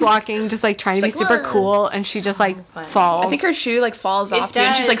 She's like walking, just like trying to be She's like, super "Whoa." cool, and she just like funny. falls. I think her shoe like falls off too,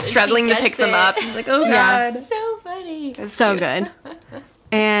 and she's like does. struggling She to pick gets them it. up. She's like, oh Yeah. god. so funny. so good.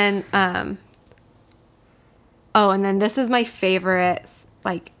 And and then this is my favorite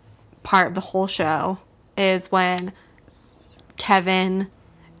like part of the whole show is when Kevin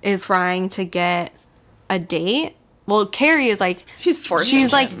is trying to get a date. Well, Carrie is like She's forcing she's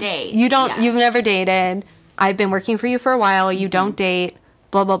him. like to date. you've Yeah. never dated. I've been working for you for a while. You don't date.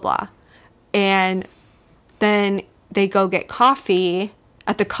 Blah blah blah. And then they go get coffee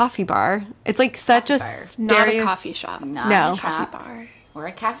at the coffee bar. It's like such a bar. Not a stereo- coffee shop. Not No. a Coffee shop bar. or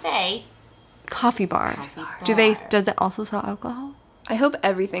a cafe. coffee bar. bar. Does it also sell alcohol? I hope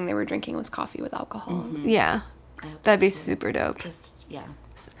everything they were drinking was coffee with alcohol. Yeah. I hope That'd be so, too. super dope. Just yeah.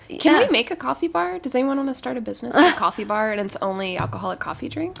 Can Yeah. we make a coffee bar? Does anyone want to start a business with a coffee bar and it's only alcoholic coffee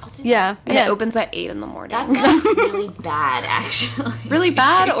drinks? Yeah. And yeah. it opens at 8 in the morning. That sounds really bad, actually. really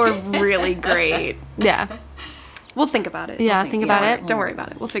bad or really great? Yeah. We'll think about it. Yeah, We'll think about it. Don't worry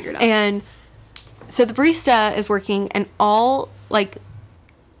about it. We'll figure it out. And so the barista is working, and all like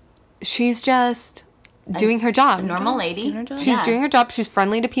she's just doing her job. A normal lady. Doing her job. She's doing her job. She's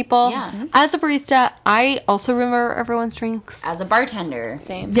friendly to people. Yeah. Mhm. As a barista, I also remember everyone's drinks. As a bartender.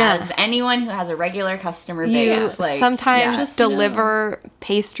 Same. Yeah. As anyone who has a regular customer You base. Like, sometimes yeah. Just deliver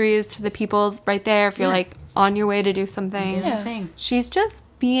pastries to the people right there if you're like on your way to do something. doing Yeah. a thing. She's just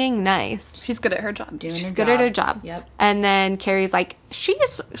being nice. She's good at her job. Doing She's her good job. at her job. Yep. And then Carrie's like,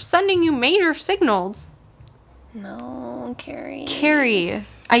 she's sending you major signals. No, Carrie. Carrie.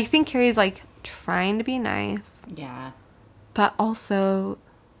 I think Carrie's like trying to be nice, Yeah. but also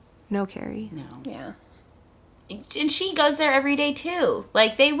no Carrie. No. Yeah. And she goes there every day too.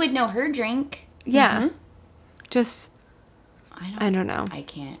 Like they would know her drink. Yeah. Just I I don't know. I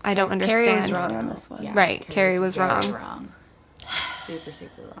can't. I don't understand. Carrie was wrong on this one. Yeah, Right, Carrie was very wrong. Super,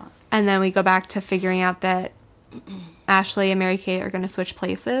 super wrong. And then we go back to figuring out that Ashley and Mary Kate are going to switch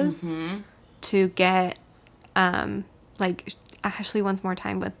places to get like Ashley wants more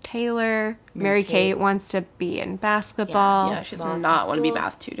time with Taylor. Mary Kate wants to be in basketball. Yeah, she does Basketball not after want to be school.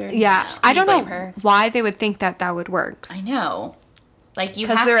 bath tutored. Yeah, Can I you don't know blame her? why they would think that that would work. I know. Like you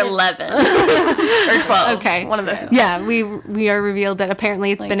Because have they're to, 11 or 12. Okay. One of those. Yeah, we are revealed that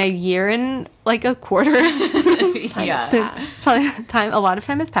apparently it's been a year and like a quarter. Yeah. time a lot of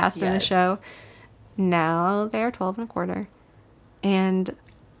time has passed in the Yes. show. Now they are 12 and a quarter. And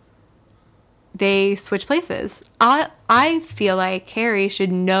they switch places. I feel like Carrie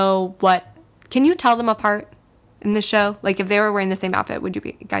should know what. Can you tell them apart in the show? Like if they were wearing the same outfit, would you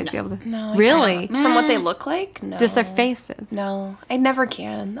guys be able to? No, I Really? can't. From what they look like? No. Just their faces. No, I never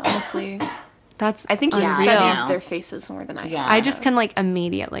can, honestly. That's I think you've unreal. studied their faces more than I Yeah. have. I just can like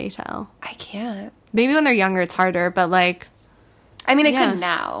immediately tell. I can't. Maybe when they're younger it's harder, but like I mean, I Yeah. could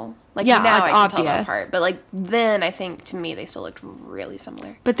now. Like, Yeah, now it's I can tell them obvious. apart. But, like, then I think, to me, they still looked really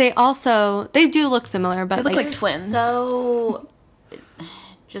similar. but they do look similar, but They look like, like twins. So,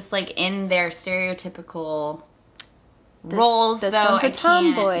 just like in their stereotypical roles, This though, one's a I can't-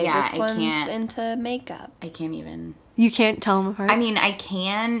 tomboy. Yeah, this I one's can't. into makeup. I can't even. you can't tell them apart. I mean, I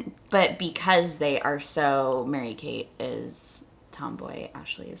can, but because they are so Mary Kate is tomboy.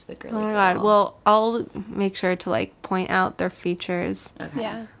 Ashley is the girly Oh my girl. god. Well, I'll make sure to like point out their features. Okay.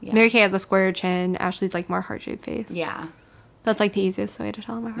 Yeah. Mary Kay has a square chin. Ashley's like more heart-shaped face. Yeah. That's like the easiest way to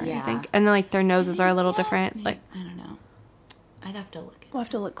tell them apart, I Yeah. think. And then like their noses are a little different. Like, I don't know. I'd have to look at We'll have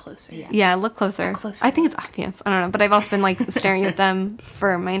to look closer. Yeah. yeah, look closer. Closer. I think it's obvious. I don't know, but I've also been like staring at them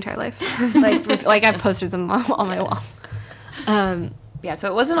for my entire life. like I've posters of them on my wall. Yeah, so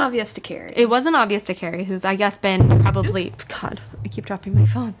it wasn't obvious to Carrie. It wasn't obvious to Carrie, who's I guess been probably God, I keep dropping my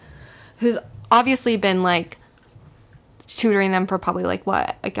phone. Who's obviously been like tutoring them for probably like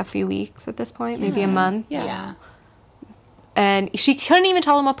what, like a few weeks at this point, maybe a month. Yeah. Yeah. And she couldn't even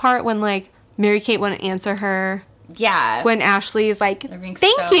tell them apart when like Mary Kate wouldn't answer her. Yeah. When Ashley is like, They're being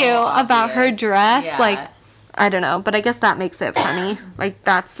thank so you about her obvious. dress. Yeah. Like, I don't know, but I guess that makes it funny. Like,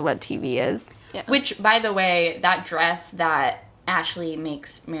 that's what TV is. Which, by the way, that dress that Ashley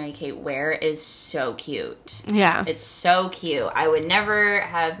makes Mary Kate wear is so cute. Yeah. It's so cute. I would never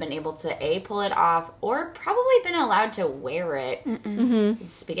have been able to A, pull it off, or probably been allowed to wear it. Mm-hmm.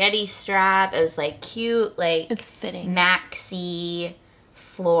 Spaghetti strap. It was like cute, like It's fitting. maxi,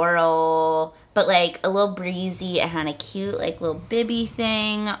 floral, but like a little breezy. It had a cute like little bibby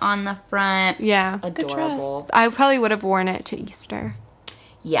thing on the front. Yeah. good Adorable. I probably would have worn it to Easter.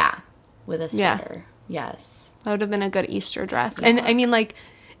 Yeah. With a Yeah. sweater. Yes. That would have been a good Easter dress. And I mean, like,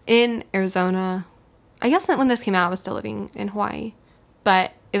 in Arizona, I guess that when this came out, I was still living in Hawaii.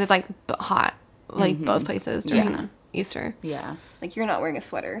 But it was, like, hot, like, both places during Easter. Yeah. Like, you're not wearing a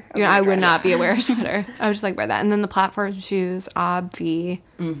sweater. You know, over I your would dress. not be wearing a sweater. I would just, like, wear that. And then the platform shoes, obvi,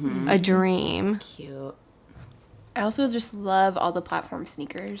 a dream. Cute. I also just love all the platform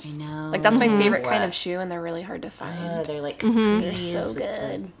sneakers. I know. Like, that's my favorite kind What? of shoe, and they're really hard to find. They're like They're so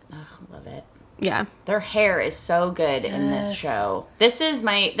good. Ugh, love it. Yeah. Their hair is so good in this Yes. show. This is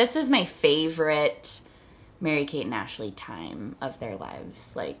my favorite Mary Kate and Ashley time of their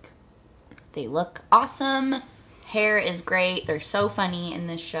lives. Like, they look awesome. Hair is great. They're so funny in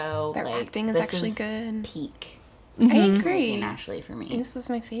this show. Their like, acting is this actually good. Peak I Mary Kate agree. and Ashley for me. This is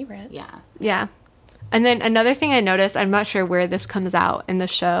my favorite. Yeah. Yeah. And then another thing I noticed, I'm not sure where this comes out in the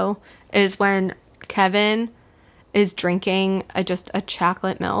show, is when Kevin is drinking just a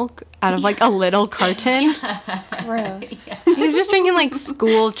chocolate milk out of like a little carton. Gross. He's just drinking like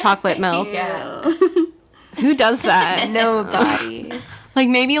school chocolate milk. Yeah. Who does that? Nobody. Like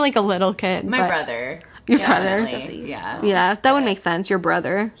maybe like a little kid. My but- brother. Your brother? Definitely. Yeah. Yeah, that would make sense. Your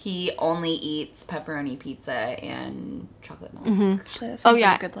brother. He only eats pepperoni pizza and chocolate milk. Actually, that Oh sounds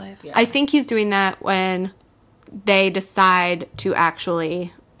yeah. like a good life. Yeah. I think he's doing that when they decide to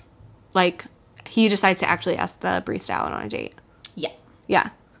actually, like, he decides to actually ask the barista out on a date. Yeah.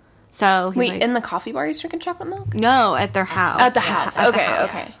 Yeah. So he's Wait, like, in the coffee bar, he's drinking chocolate milk? no, at their house. At the house. At the Okay, house.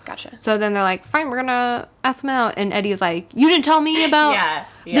 okay. Gotcha. So then they're like, fine, we're gonna ask him out. And Eddie's like, you didn't tell me about Yeah.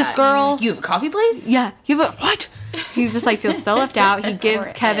 this yeah. girl. You have a coffee place? Yeah, you have a what? He's just like feels so left out. He gives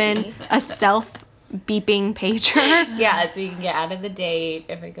Poor Kevin Eddie. a self beeping pager Yeah, so you can get out of the date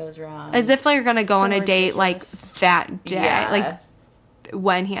if it goes wrong. as if they're gonna go So on a date like ridiculous. that day, Yeah. like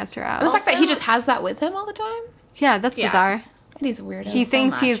when he asked her And the out. fact that he Also- just has that with him all the time? Yeah, that's Yeah. bizarre. Eddie's a weirdo. He so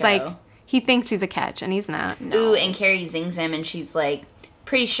thinks he's macho. like he thinks he's a catch, and he's not. Ooh, and Carrie zings him, and she's like,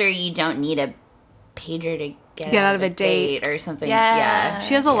 pretty sure you don't need a pager to get out of a date or something. Yeah. Yeah.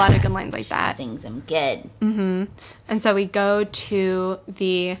 She has a lot of good lines like that. Zings him good. And so we go to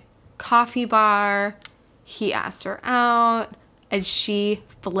the coffee bar. He asked her out, and she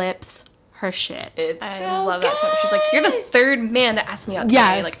flips her shit. I love that so much. She's like, you're the third man to ask me out today.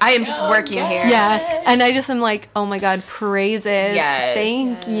 Yes. Like, I am just working here. Yeah, and I just am like, oh my god, praises, Yes.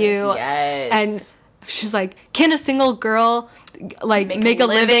 thank you. Yes. And she's like, can a single girl like make a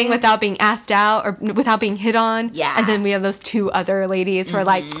living without being asked out or without being hit on? Yeah. And then we have those two other ladies who are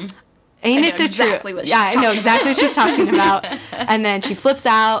like, ain't I it know the exactly truth? what she's Yeah, I know talking exactly what she's talking about. And then she flips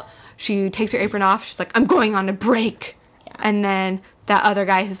out. She takes her apron off. She's like, I'm going on a break. And then that other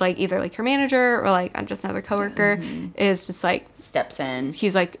guy who's like either like her manager or like just another coworker is just like, Steps in.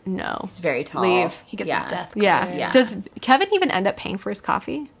 he's like, no. He's very tall. Leave. He gets yeah. a death Yeah. glare. Yeah. Does Kevin even end up paying for his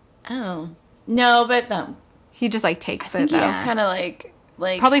coffee? Oh. No, but He just like takes I think it he though. just kind of like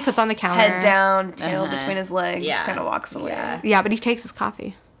Probably puts on the counter. head down, tail Uh-huh. between his legs, Yeah. kind of walks away. Yeah. Yeah, but he takes his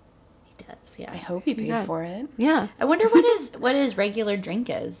coffee. he does, yeah. I hope he paid Yeah. for it. Yeah. I wonder what his regular drink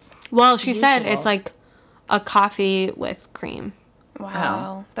is. Well, she said Usual. it's like a coffee with cream.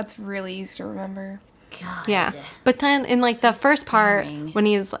 Wow. That's really easy to remember. God. Yeah. But then in like the first part boring.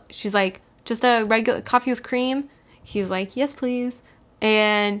 when she's like, just a regular coffee with cream, he's like, yes, please.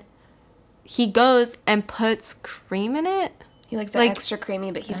 And he goes and puts cream in it. He likes it Like- extra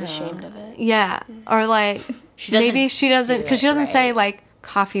creamy, but he's ashamed of it. Yeah. Or like, She doesn't maybe she doesn't, do because she it doesn't say right. like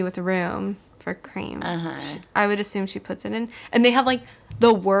coffee with room for cream. Uh-huh. I would assume she puts it in. And they have like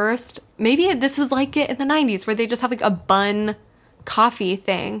the worst, maybe this was like it in the 90s where they just have like a bun coffee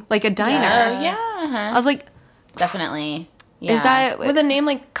thing, like a diner. Yeah. I was like, Definitely. Yeah. is that With a name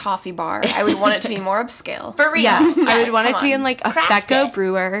like Coffee Bar, I would want it to be more upscale. for real? yeah, I would want it come to be on. in like a Craft Fecco it.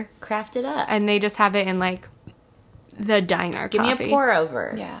 brewer, Craft it up. and they just have it in like the diner Give coffee. me a pour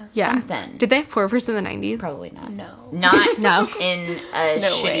over. Yeah. Yeah. Something. Did they have pour overs in the 90s? Probably not. No. Not No. in a No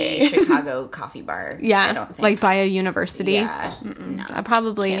shitty way. Chicago coffee bar. Yeah, I don't think. like by a university. Yeah. No. I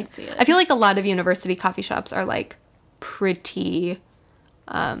probably. Can't see it. I feel like a lot of university coffee shops are like pretty.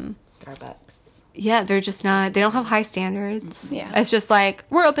 Starbucks. Yeah, they're just not. They don't have high standards. Yeah. It's just like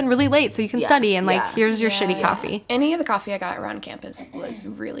we're open really late, so you can Yeah, study, and like yeah. here's your Yeah, shitty yeah. coffee. Any of the coffee I got around campus was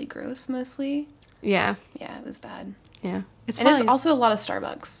really gross, mostly. Yeah, Yeah, it was bad. yeah. It's And it's probably- also a lot of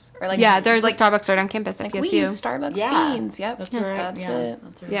Starbucks. Or like yeah. There's like a Starbucks right on campus at like we PSU. use Starbucks Yeah. beans. Yep, That's right. That's yeah. it.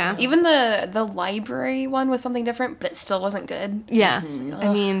 That's right. Yeah. Even the library one was something different, but it still wasn't good. Yeah, Mm-hmm.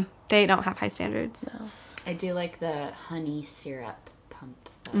 I mean they don't have high standards. I do like the honey syrup pump.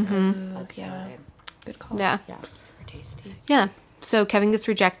 Though. Mm-hmm. That's yeah. how I- Good call. Yeah, yeah, super tasty. yeah. So Kevin gets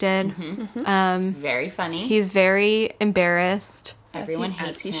rejected. Very funny. He's very embarrassed, Everyone as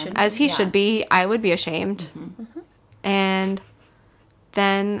hates he him. should as he Yeah. should be. I would be ashamed. And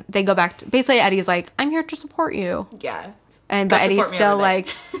then they go back to basically Eddie's like, "I'm here to support you." Yeah. And Go but Eddie's support me still over there. like,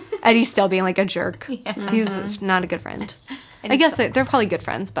 Eddie's still being like a jerk. He's not a good friend. I guess they're probably good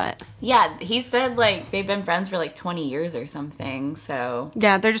friends, but Yeah, he said like they've been friends for like 20 years or something. So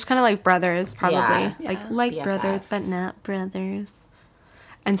yeah, they're just kind of like brothers, probably Yeah. like BFF. brothers, but not brothers.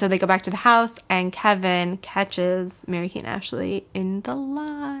 And so they go back to the house, and Kevin catches Mary Kate and Ashley in the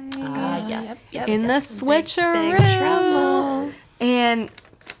lie, yes, yep. in the Big switcheroo, trouble. and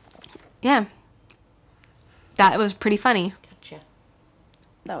yeah, that was pretty funny. Gotcha.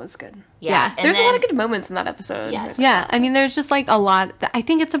 That was good. Yeah. and There's a then- lot of good moments in that episode. Yes. Yeah, I mean, there's just like a lot. I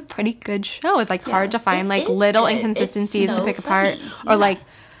think it's a pretty good show. It's like hard to find it like is little good. inconsistencies It's to so pick apart, funny. or Yeah. like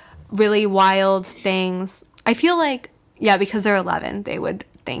really wild things. I feel like because they're 11, they would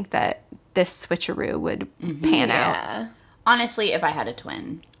think that this switcheroo would pan out. Yeah. Honestly, if I had a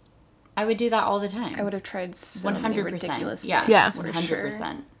twin, I would do that all the time. I would have tried so many 100%. ridiculous Yeah, things. Yeah. for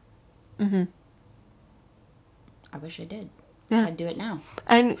 100%. sure. I wish I did. Yeah. I'd do it now.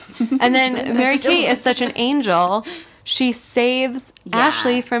 And then Mary Still Kate would. is such an angel. She saves Yeah.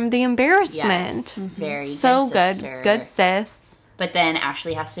 Ashley from the embarrassment. Yes, very So good. good, sister. good sis. But then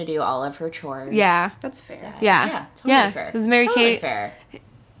Ashley has to do all of her chores. Yeah, That's fair. yeah, Yeah, totally fair. Because Mary Totally Kate, fair.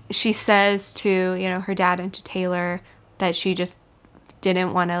 she says to her dad and to Taylor that she just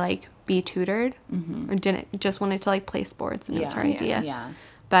didn't want to like be tutored, or didn't just wanted to like play sports, and it was her idea. Yeah.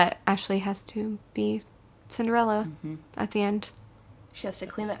 But Ashley has to be Cinderella at the end. She has to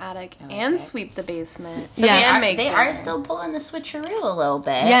clean the attic like and it. sweep the basement. So Yeah. they, And are, make dinner. still pulling the switcheroo a little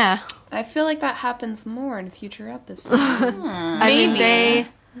bit. Yeah, I feel like that happens more in future episodes. I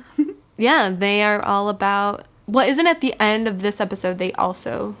mean they are all about. Well, isn't at the end of this episode they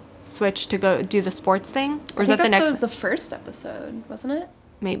also switch to go do the sports thing, or I is think that the that's next? the first episode, wasn't it?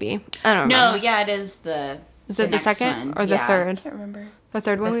 Maybe I don't No, know. yeah, it is the. Is it the next second one. or the Yeah. third? I can't remember. The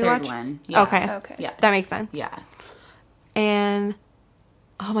third one The we third watched. one. Yeah. Okay. Okay. Yes. That makes sense. Yeah. And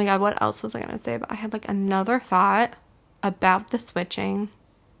oh my god, what else was I gonna say? But I had like another thought about the switching.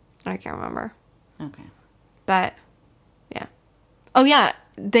 I can't remember. Okay. But yeah. Oh yeah,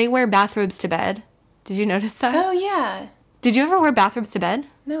 they wear bathrobes to bed. Did you notice that? Oh yeah. Did you ever wear bathrobes to bed?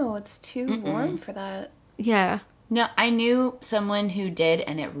 No, it's too warm for that. Yeah. No, I knew someone who did,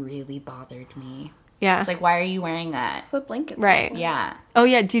 and it really bothered me. Yeah. It's like, why are you wearing that? That's what blankets Right. do. Yeah. Oh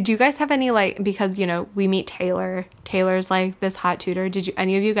yeah, did you guys have any like, because we meet Taylor. Taylor's like this hot tutor. Did you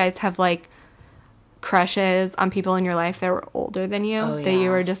any of you guys have like crushes on people in your life that were older than you Oh, that you yeah.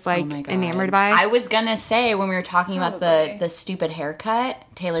 were just like Oh my God. enamored by? I was gonna say when we were talking about Probably. the stupid haircut,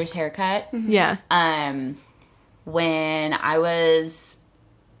 Taylor's haircut. yeah. When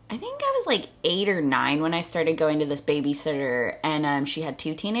I think I was like 8 or 9 when I started going to this babysitter, and she had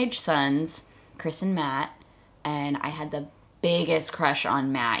 2 teenage sons, Chris and Matt, and I had the biggest crush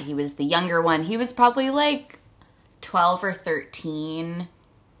on Matt. He was the younger one. He was probably like 12 or 13.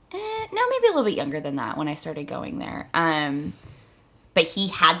 No, maybe a little bit younger than that when I started going there. But he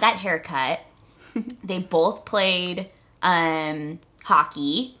had that haircut. They both played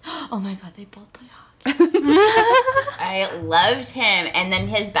hockey. Oh my god, they both played hockey. I loved him. And then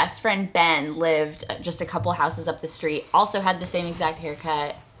his best friend Ben lived just a couple houses up the street. Also had the same exact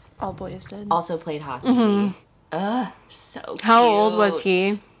haircut. All boys did. Also played hockey. Ugh, so cute. How old was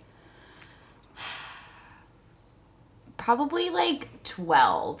he? probably like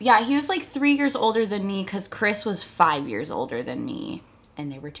 12. Yeah, he was like 3 years older than me because Chris was 5 years older than me.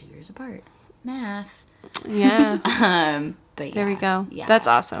 And they were 2 years apart. Math. Yeah. But yeah. There we go. Yeah, That's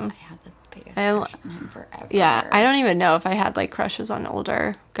awesome. I had the biggest crush on him forever. Yeah. I don't even know if I had like crushes on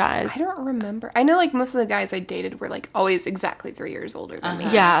older guys. I don't remember. I know like most of the guys I dated were like always exactly 3 years older than me.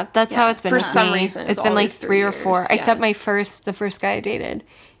 Yeah, that's how it's been For with some me. reason, It's it's been like always 3 or 3 4. years, Except yeah. the first guy I dated,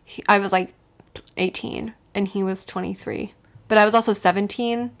 I was like 18 and he was 23. But I was also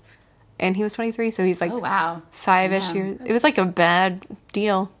 17 and he was 23, so he's like Oh, wow. 5-ish Yeah. years. It was like a bad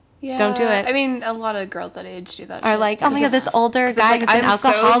deal. Yeah. Don't do it. I mean, a lot of girls that age do that. Are like, oh my god, this older guy like, is an I'm so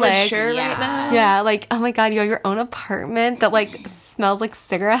alcoholic. mature Yeah. right now. Yeah, like, oh my god, you have your own apartment that like smells like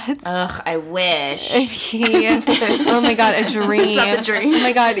cigarettes. Ugh, I wish. Oh my god, a dream. not the dream. Oh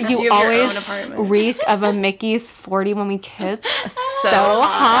my god, you have your own always apartment. reek of a Mickey's 40 when we kissed. So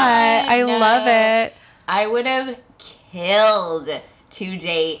hot. hot. I No. love it. I would have killed to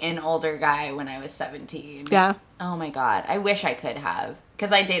date an older guy when I was 17. Yeah. Oh my god. I wish I could have.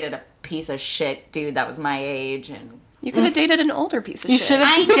 Because I dated a piece of shit dude that was my age. And You could have dated an older piece of You shit. should I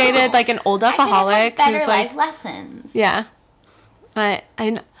have know. dated like an old I could have alcoholic had better who's like, life lessons. yeah. But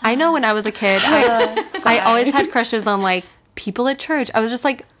I know when I was a kid, I always had crushes on like people at church. I was just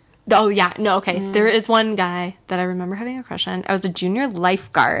like, oh yeah, no, okay. There is one guy that I remember having a crush on. I was a junior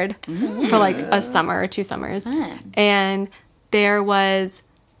lifeguard for like a summer or 2 summers. Fun. And there was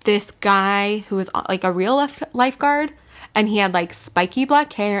this guy who was like a real lifeguard, and he had like spiky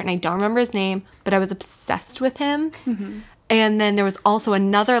black hair, and I don't remember his name, but I was obsessed with him. And then there was also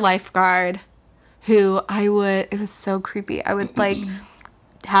another lifeguard who it was so creepy. I would like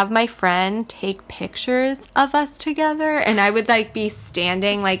have my friend take pictures of us together, and I would like be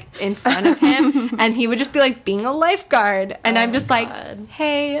standing like in front of him and he would just be like being a lifeguard, and I'm just like,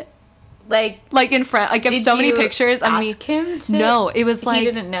 hey, like in front, like I have Did so many you pictures of me. ask him to? No, it was like He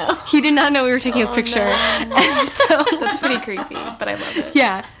didn't know. He did not know we were taking his picture. And so That's pretty creepy, but I love it.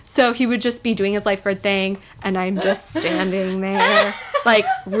 yeah. So he would just be doing his lifeguard thing, and I'm just standing there, like,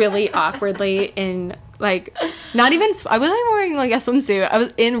 really awkwardly in, like, not even, I wasn't even wearing, like, a swimsuit. I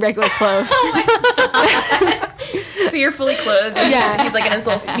was in regular clothes. So you're fully clothed. And Yeah. he's like in his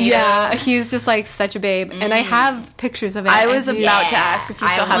little speedo. Yeah, he's just, like, such a babe. And I have pictures of it. I was and he- about to ask if you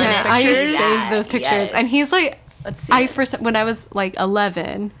still have wanna those I pictures. saved those pictures. Yes. And he's, like, Let's see. when I was, like,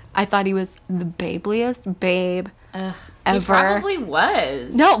 11, I thought he was the babeliest babe Ugh, ever. He probably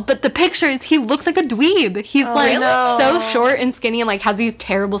was. No, but the pictures, he looks like a dweeb. He's like no. so short and skinny and like has these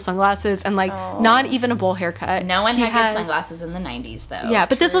terrible sunglasses and like not even a bowl haircut. No one He had has- good sunglasses in the 90s, though. Yeah,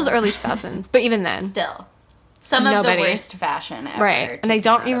 but this was early 2000s. But even then, Still. Some of Nobody. the worst fashion ever. right? And to I come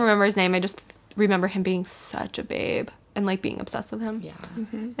don't out even of- remember his name. I just remember him being such a babe and like being obsessed with him. Yeah.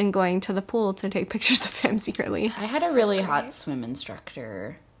 And going to the pool to take pictures of him secretly. I had a really hot swim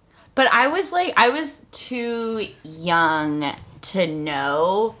instructor. But I was too young to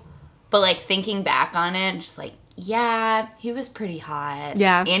know. But like thinking back on it, just like, yeah, he was pretty hot.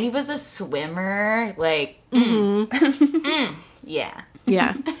 Yeah. And he was a swimmer. Like, yeah.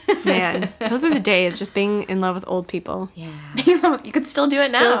 Yeah, man, those are the days. Just being in love with old people. Yeah. You could still do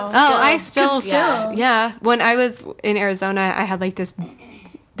it now. Oh, I still, still. yeah. When I was in Arizona, I had like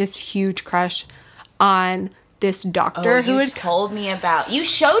this huge crush on this doctor Oh, who you had. told me about. You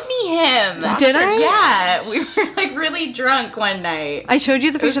showed me him. Did I? Yeah, we were like really drunk one night. I showed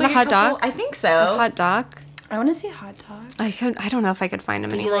you the It was picture of the like hot a couple- dog. I think so. Hot dog. I want to see Hot Dog. I don't know if I could find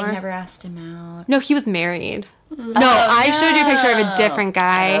him You anymore. like never asked him out. No, he was married. No, I showed you a picture of a different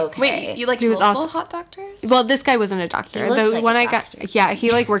guy. Okay. Wait, you like He was multiple awesome. hot doctors? Well, this guy wasn't a doctor. He looked The like one a I got, doctor. yeah,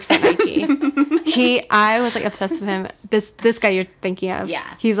 he like works at Nike. I was like obsessed with him. This guy you're thinking of, Yeah.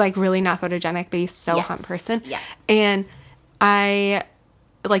 he's like really not photogenic, but he's so Yes. hot in person. Yeah. And I,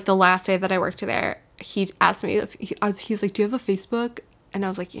 like the last day that I worked there, he asked me if he's like, "Do you have a Facebook?" And I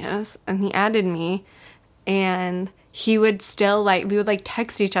was like, "Yes." And he added me, and he would still like we would like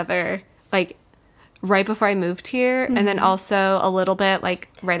text each other like right before I moved here, and then also a little bit like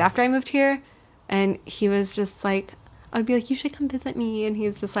right after I moved here. And he was just like, I'd be like, "You should come visit me," and he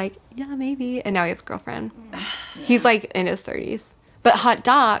was just like, "Yeah, maybe." And now he has a girlfriend. He's like in his 30s. But Hot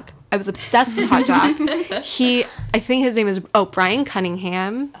Doc, I was obsessed with Hot Doc. I think his name is Brian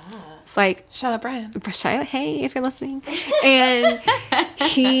Cunningham. It's like, Shout out Brian. hey, if you're listening. And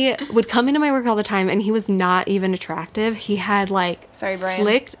he would come into my work all the time, and he was not even attractive. He had like Sorry, Brian.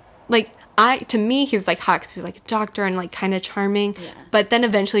 slicked, like to me he was like hot 'cause he was like a doctor and like kind of charming. Yeah. But then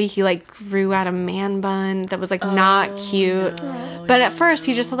eventually he like grew out a man bun that was like not cute. But at first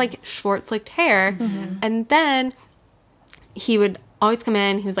he just had like short slicked hair, and then he would always come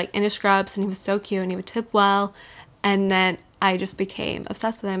in. He was like in his scrubs, and he was so cute, and he would tip well. And then I just became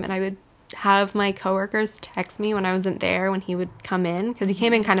obsessed with him, and I would have my coworkers text me when I wasn't there when he would come in, because he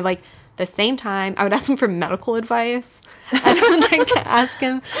came in kind of like the same time. I would ask him for medical advice, and I would like ask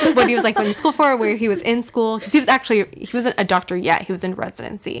him what he was like going to school for, where he was in school, because he wasn't a doctor yet, he was in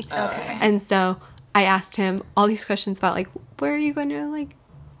residency. Okay. And so I asked him all these questions about like, where are you going to like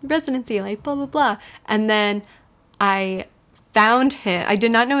residency, like blah blah blah. And then I found him. I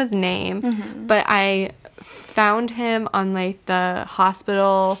did not know his name, but I found him on like the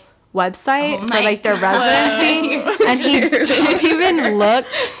hospital website for like their residency, and he didn't even look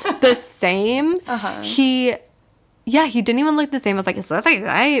the same. He didn't even look the same. I was like, is that the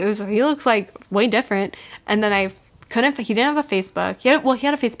guy? He looks like way different. And then he didn't have a Facebook. He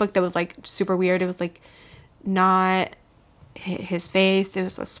had a Facebook that was like super weird. It was like not his face. It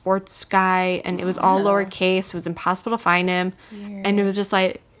was a sports guy, and it was all lowercase. It was impossible to find him. Weird. And it was just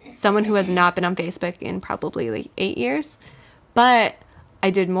like someone who has not been on Facebook in probably like 8 years. But I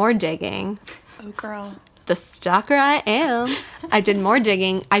did more digging. Oh, girl. The stalker I am. I did more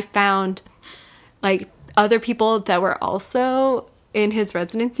digging. I found like other people that were also in his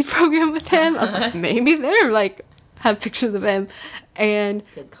residency program with him. I was like, maybe they're like have pictures of him. And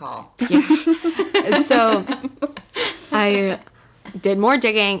Good call. yeah. And so I did more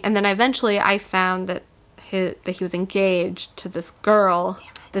digging, and then eventually I found that he was engaged to this girl,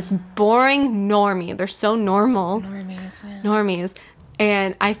 this boring normie. They're so normal. Normies.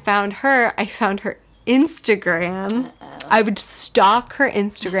 And I found her Instagram. I would stalk her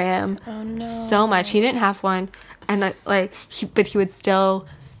Instagram so much. He didn't have one. And but he would still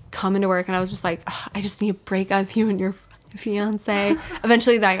come into work, and I was just like, I just need to break up with you and your fiance.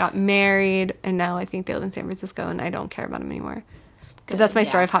 Eventually I got married, and now I think they live in San Francisco, and I don't care about him anymore. But that's my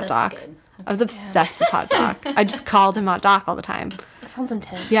story of Hot Doc. Good. I was obsessed with Hot Doc. I just called him Hot Doc all the time. That sounds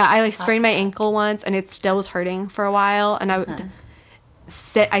intense. Yeah, I like sprained my ankle once, and it still was hurting for a while, and I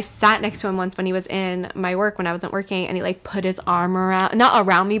sat next to him once when he was in my work when I wasn't working, and he like put his arm not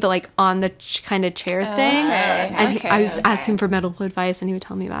around me, but like on the kind of chair thing. And I was asking for medical advice, and he would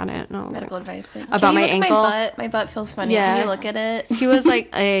tell me about it. And I was Medical like, advice. Like, about my ankle. My butt? My butt feels funny. Yeah. Can you look at it? He was like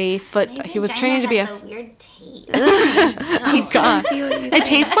a foot. He was training to be a weird taste. Oh God! See what you It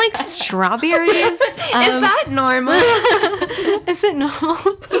tastes like strawberries. Is that normal? Is it normal?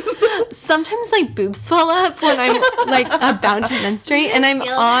 Sometimes my boobs swell up when I'm like about to menstruate, and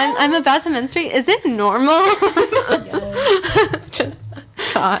I'm about to menstruate. Is it normal? Just,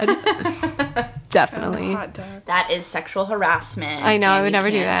 God. Definitely. Hot dog. That is sexual harassment. I know, I and would we never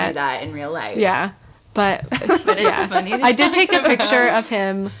do can't that. do that in real life. Yeah. But it's funny to I did talk take a about. picture of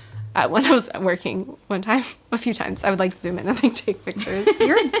him when I was working one time, a few times. I would like zoom in and like take pictures.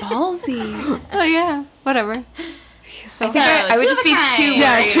 You're ballsy. Oh yeah, whatever. I think I would two just of a be kind. too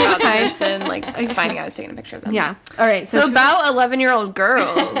Yeah, worried two of about a the kind. person, like finding out I was taking a picture of them. Yeah. All right. So about 11-year-old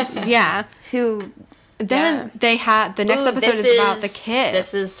girls. yeah. Who Then they had the next Ooh, episode this is about the kid.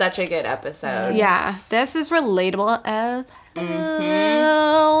 This is such a good episode. Yeah, this is relatable as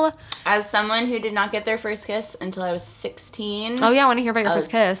hell. As someone who did not get their first kiss until I was 16. Oh yeah, I want to hear about your I first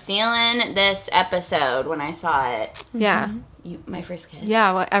was kiss. feeling this episode when I saw it. Yeah, My first kiss.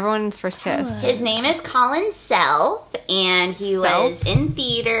 yeah. Well, everyone's first kiss. His name is Colin Self, and he was in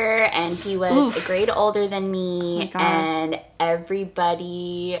theater, and he was a grade older than me, God. and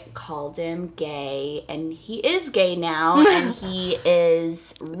everybody called him gay, and he is gay now, and he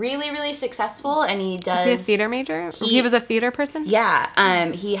is really, really successful, and he does... Is he a theater major? He was a theater person?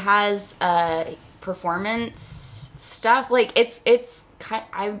 Yeah, he has performance stuff, like, it's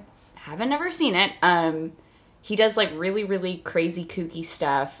I haven't ever seen it, he does like really, really crazy kooky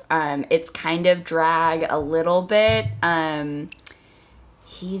stuff. It's kind of drag a little bit.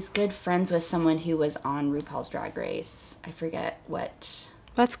 He's good friends with someone who was on RuPaul's Drag Race. I forget what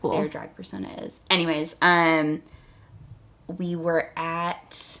That's cool. their drag persona is. Anyways, we were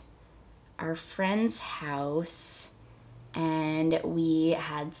at our friend's house and we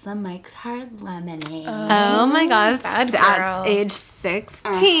had some Mike's Hard Lemonade. Oh my God, Bad that's girl. age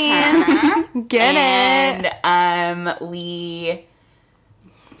 16. Get it? And we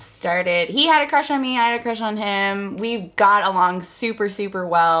started. He had a crush on me. I had a crush on him. We got along super, super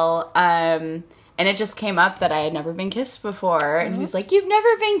well. And it just came up that I had never been kissed before. And he was like, "You've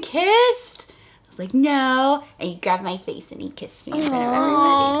never been kissed?" I was like, "No." And he grabbed my face and he kissed me in front of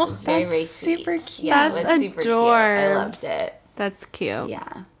everybody. It was very, That's very sweet. super cute. Yeah, That's it was super cute. I adorbs. loved it. That's cute.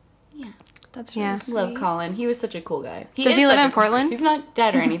 Yeah. That's Yeah. really sweet. Love Colin. He was such a cool guy. Does he is live such in a cool- Portland? He's not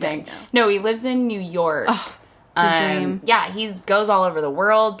dead or anything. No, he lives in New York. The dream. Yeah, he goes all over the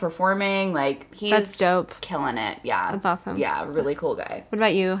world performing. Like, he's That's dope. killing it. Yeah. That's awesome. Yeah, really cool guy. What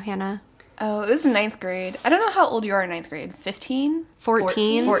about you, Hannah? Oh, it was ninth grade. I don't know how old you are in ninth grade. 15?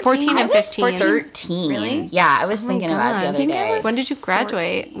 14 14? and 15. 13. Really? Yeah, I was thinking about it the God. other I think I day. was- When did you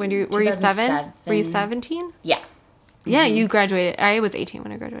graduate? 14. Were you 7? 2007. Were you 17? Yeah. Yeah, you graduated. I was 18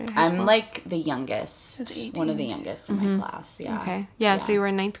 when I graduated high school. I'm like the youngest. I was 18. One of the youngest in my class. Yeah. Okay. Yeah, so you were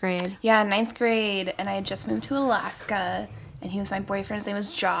in ninth grade. Yeah, ninth grade, and I had just moved to Alaska, and he was my boyfriend. His name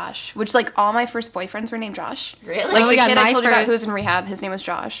was Josh, which, like, all my first boyfriends were named Josh. Really? Like, Oh my the God, kid my I told you about first- who was in rehab, his name was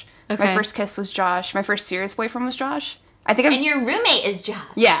Josh. Okay. My first kiss was Josh. My first serious boyfriend was Josh. I think I'm... And your roommate is Josh.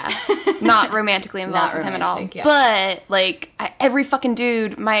 Yeah, not romantically involved Not with him at all. romantic, yeah. But like every fucking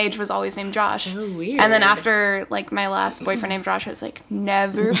dude my age was always named Josh. So weird. And then after like my last boyfriend named Josh, I was like,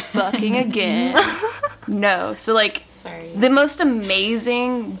 never fucking again. No. So like, Sorry. the most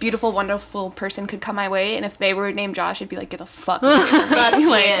amazing, beautiful, wonderful person could come my way, and if they were named Josh, I'd be like, get the fuck away from me. Fuck Like,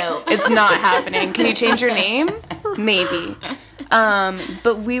 you. it's not happening. Can you change your name? Maybe.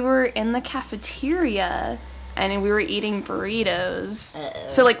 But we were in the cafeteria and we were eating burritos.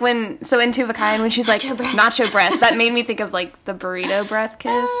 So like in Two of a Kind, when she's like nacho breath, that made me think of like the burrito breath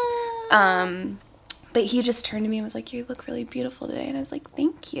kiss. But he just turned to me and was like, "You look really beautiful today," and I was like,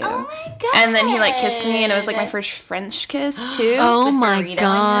 "Thank you." Oh my god. And then he like kissed me, and it was like my first French kiss too. Oh With my burrito on your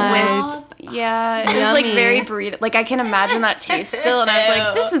god. mouth. Yeah, it was like Yummy. very burrito. Like I can imagine that taste still, and I was like,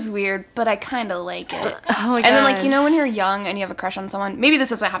 Ew. "This is weird, but I kind of like it." Oh my god. And then like, you know, when you're young and you have a crush on someone, maybe this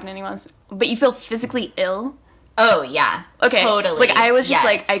doesn't happen to anyone else, but you feel physically ill. Oh yeah. Okay, Totally. Like I was just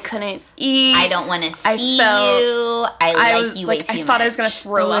Yes. like I couldn't eat. I don't want to see I felt- you. I like was you way like too I thought much. I was gonna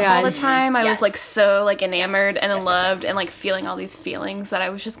throw Oh my up all God. the time. I Yes. was like so like enamored and in Yes, loved yes. and like feeling all these feelings that I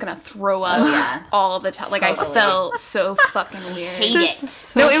was just gonna throw up yeah. all the time. Like I Totally. felt so fucking weird. Hate it.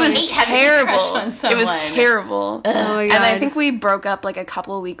 No, it was Hate having a crush terrible. on It was someone. terrible. Oh my god. And I think we broke up like a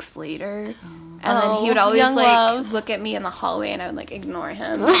couple weeks later. And then he would Oh, always young like love. look at me in the hallway and I would like ignore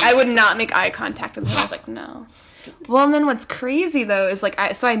him. I would not make eye contact with him. I was like, no. Well, and then what's crazy though is like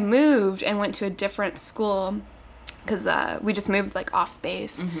I moved and went to a different school because we just moved like off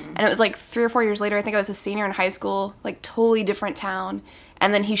base. And it was like 3 or 4 years later, I think I was a senior in high school, like totally different town.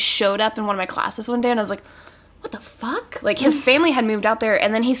 And then he showed up in one of my classes one day and I was like, what the fuck? Like his family had moved out there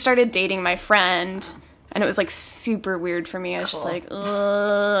and then he started dating my friend and it was like super weird for me. I was just Cool. like,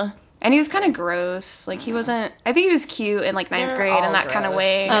 ugh. And he was kind of gross. Like he wasn't, I think he was cute in like ninth They're grade all in that kind of gross.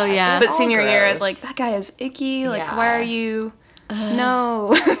 way. Oh, yeah. But All senior year, I was gross. like, that guy is icky. Like, Yeah. why are you?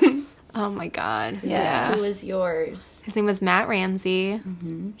 No. oh my god. Yeah. Who was yours? His name was Matt Ramsey.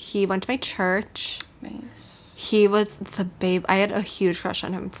 He went to my church. Nice. He was the babe. I had a huge crush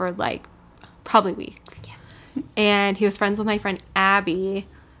on him for like probably weeks. And he was friends with my friend Abby.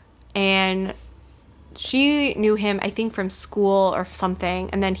 And she knew him, I think, from school or something.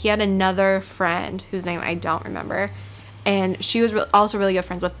 And then he had another friend whose name I don't remember. And she was also really good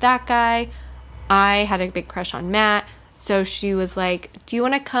friends with that guy. I had a big crush on Matt. So she was like, do you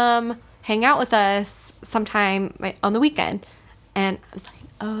want to come hang out with us sometime on the weekend? And I was like,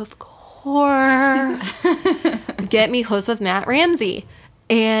 of course. Get me close with Matt Ramsey.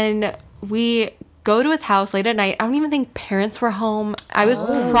 And we go to his house late at night. I don't even think parents were home. I was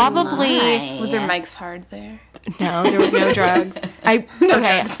probably... my. Was there Mike's Hard there? No, there was no drugs.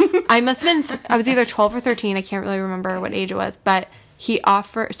 I must have been, I was either 12 or 13. I can't really remember what age it was. But he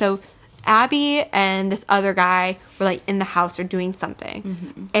offered, so Abby and this other guy were like in the house or doing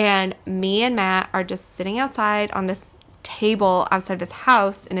something. And me and Matt are just sitting outside on this table outside of his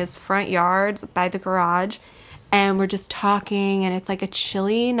house in his front yard by the garage. And we're just talking, and it's like a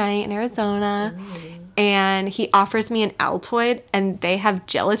chilly night in Arizona. And he offers me an Altoid, and they have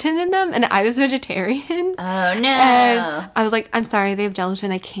gelatin in them, and I was vegetarian. Oh no. And I was like, I'm sorry, they have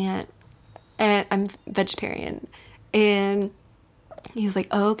gelatin, I can't. And I'm vegetarian. And he was like,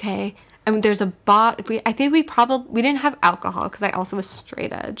 oh, okay. And there's a I think we didn't have alcohol because I also was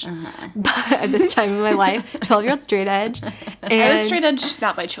straight edge. But at this time in my life, 12-year-old straight edge. And I was straight edge,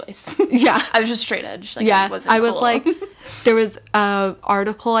 not by choice. Yeah. I was just straight edge. Like, Yeah, it wasn't I was cool. like, there was an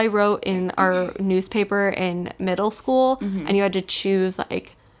article I wrote in our newspaper in middle school, and you had to choose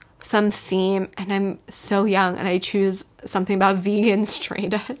like some theme, and I'm so young, and I choose something about vegan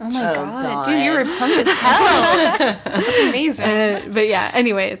straight edge. oh my Oh, god. God. Dude, you were punk as hell. That's amazing. But yeah,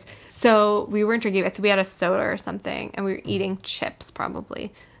 anyways, so we weren't drinking. I think we had a soda or something, and we were eating chips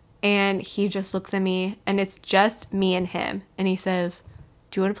probably. And he just looks at me, and it's just me and him, and he says,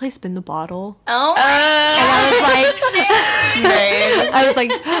 do you want to play spin the bottle? Oh I was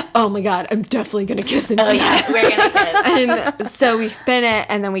like, oh my god, I'm definitely gonna kiss him. Oh yeah, we're gonna kiss. And so we spin it,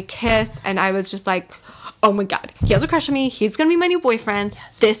 and then we kiss, and I was just like, oh my god, he has a crush on me. He's gonna be my new boyfriend.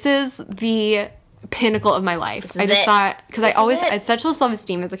 This is the pinnacle of my life. I is just it. thought, because I This is always it. had such low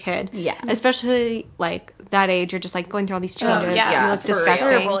self-esteem as a kid. Yeah. Especially, like, that age, you're just, like, going through all these changes. yeah, You look it's a disgusting.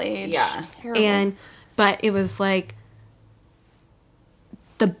 terrible age. Yeah. Terrible. But it was, like,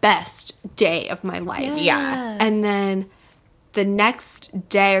 the best day of my life. Yeah. And then the next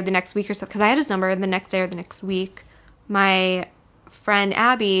day or the next week or so, because I had his number, the next day or the next week, my friend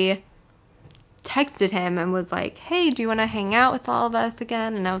Abby texted him and was like, hey, do you want to hang out with all of us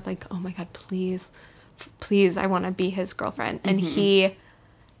again? And I was like, oh my God, please, I want to be his girlfriend. And he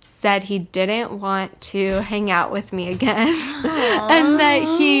said he didn't want to hang out with me again. And that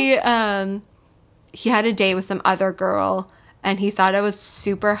he had a date with some other girl and he thought I was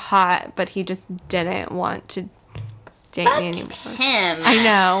super hot, but he just didn't want to date me anymore. Him. I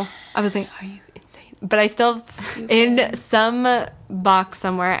know. I was like, are you insane? But I still, in some box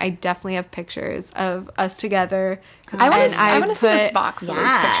somewhere, I definitely have pictures of us together. I want to see this put- box of those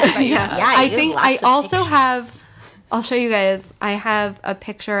Yeah. pictures that you Yeah. have. Yeah. I you have think lots I of also pictures. have, I'll show you guys, I have a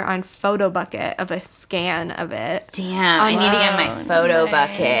picture on PhotoBucket of a scan of it. Damn, I need to get my photo nice.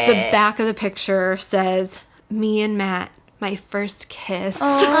 bucket. The back of the picture says, me and Matt, my first kiss.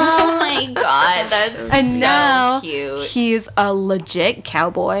 Oh my god, that's And so now cute. he's a legit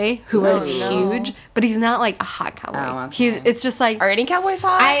cowboy who is no. huge, but he's not like a hot cowboy. Oh, okay. It's just like, Are any cowboys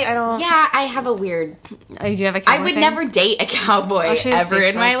hot? I don't. Yeah, I have a weird. oh, do you have a cowboy I would thing? never date a cowboy I'll show you his ever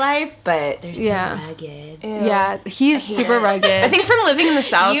in Facebook. my life, but they're so Yeah. rugged. Ew. Yeah, he's super rugged. I think from living in the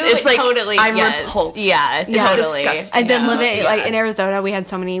South, You it's like totally- I'm yes. repulsed. Yeah, it's totally. disgusting. And then Yeah. living like Yeah. in Arizona, we had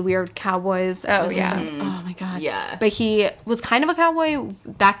so many weird cowboys. It Oh, was yeah. just like, oh my god. Yeah. But he was kind of a cowboy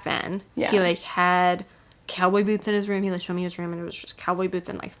back then. Yeah. He like had cowboy boots in his room. He like showed me his room, and it was just cowboy boots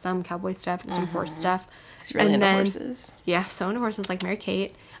and like some cowboy stuff and some horse stuff. He's really and into then, horses. Yeah, so into horses like Mary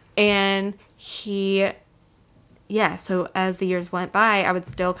Kate, and he. Yeah, so as the years went by, I would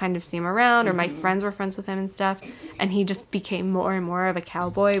still kind of see him around, or my friends were friends with him and stuff, and he just became more and more of a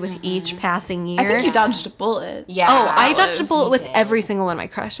cowboy with each passing year. I think you dodged a bullet. Yeah. Oh, I that dodged a was- bullet with did. every single one of my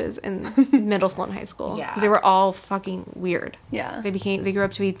crushes in middle school and high school. Yeah. 'Cause they were all fucking weird. Yeah. They grew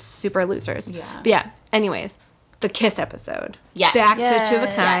up to be super losers. Yeah. But yeah, anyways, the Kiss episode. Yes. Back Yes. to Two of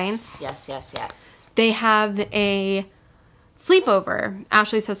a Kind. Yes. They have a sleepover.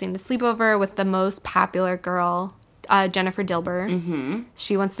 Ashley's hosting the sleepover with the most popular girl, Jennifer Dilber. Mm-hmm.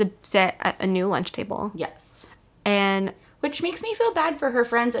 She wants to sit at a new lunch table. Yes. And Which makes me feel bad for her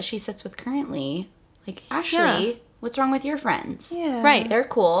friends that she sits with currently. Like, Ashley, Yeah. what's wrong with your friends? Yeah. Right. They're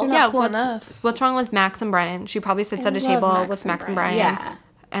cool. They're not yeah, cool what's, enough. what's wrong with Max and Brian? She probably sits at a love table Max with and Max and Brian. Brian. Yeah.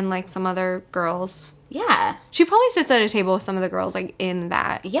 And like some other girls. Yeah. She probably sits at a table with some of the girls like in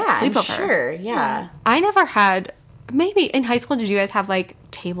that Yeah, I'm sleepover. sure. Yeah. I never had. Maybe in high school, did you guys have like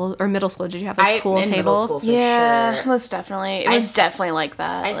tables, or middle school? Did you have like cool in middle tables? school, for Yeah, sure. most definitely. It I was s- definitely like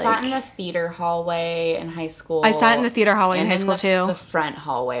that. I like, sat in the theater hallway in high school. I sat in the theater hallway in and high school, the, too. The front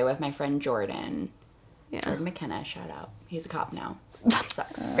hallway with my friend Jordan. Yeah. Jordan McKenna, shout out. He's a cop now.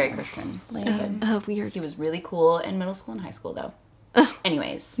 Sucks. Very Christian. Stupid. Oh, weird. He was really cool in middle school and high school, though.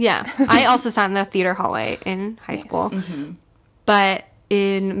 Anyways. Yeah, I also sat in the theater hallway in high school, Mm-hmm. but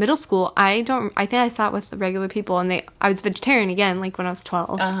in middle school, I think I sat with the regular people, and I was vegetarian again, like when I was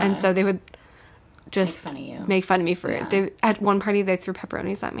 12, and so they would just Make fun of you. make fun of me for it. They at one party they threw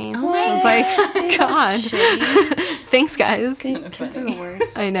pepperonis at me. Oh my I was like, God, thanks guys. kids are the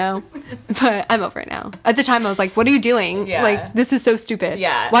worst. I know, but I'm over it now. At the time, I was like, "What are you doing? Yeah. Like, this is so stupid.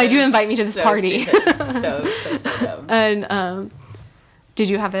 Yeah. Why'd you it was invite me to this so party?" stupid. So dumb. And did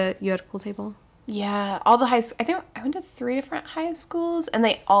you had a cool table? Yeah, all the I think I went to 3 different high schools, and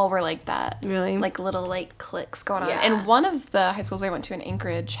they all were like that. Really? Like little like cliques going on. Yeah. And one of the high schools I went to in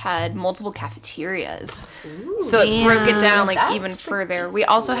Anchorage had multiple cafeterias, so it broke it down like That's even further. We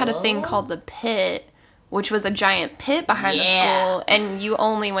also had a thing cool. called the pit, which was a giant pit behind the Yeah. school, and you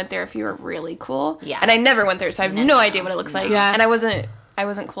only went there if you were really cool. Yeah. And I never went there, so I have no idea what it looks like. Yeah. And I wasn't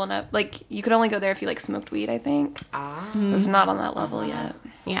cool enough. Like you could only go there if you like smoked weed. I think. I was not on that level yet.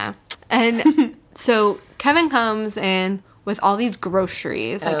 Yeah. And so Kevin comes in with all these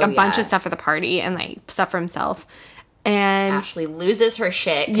groceries, like Oh, a bunch yeah. of stuff for the party and like stuff for himself. And Ashley loses her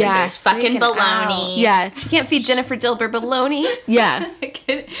shit because Yeah. there's fucking Freaking baloney. yeah, You can't feed Jennifer Dilber baloney. yeah.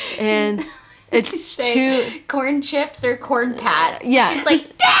 And it's Say too corn chips or corn pats. Yeah. She's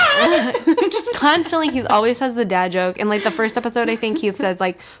like, Dad! just constantly he always has the dad joke. And like the first episode I think he says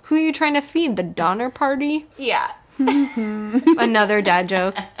like, "Who are you trying to feed? The Donner Party?" Yeah. Another dad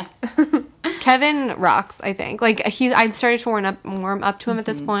joke. Kevin rocks, I think. Like I've started to warm up to him at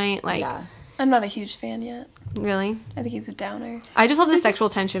this point. Like Yeah. I'm not a huge fan yet. really. I think he's a downer. I just love the sexual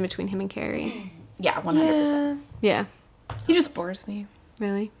tension between him and Carrie. Yeah, 100%. Yeah. He just bores me.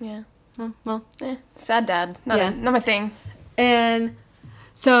 Really? Yeah. Oh, well. Sad dad. Not my thing. And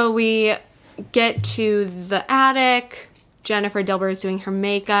so we get to the attic. Jennifer Dilber is doing her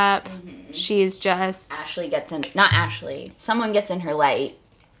makeup. She's just... Ashley gets in... Not Ashley. Someone gets in her light.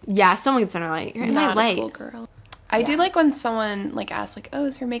 Yeah, someone gets in her light. You're in my Not light. a cool girl. I do like when someone like asks like, "Oh,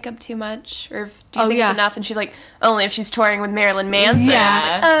 is her makeup too much?" Or do you think it's enough? And she's like, "Only if she's touring with Marilyn Manson."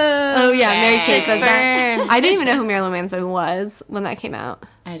 Yeah. Oh yeah, Mary Kate says that. burn. I didn't even know who Marilyn Manson was when that came out.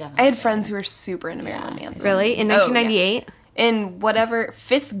 I had friends who were super into Marilyn Manson. Really? In 1998? In whatever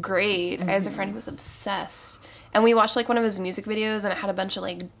 5th grade, I had a friend who was obsessed. And we watched like one of his music videos, and it had a bunch of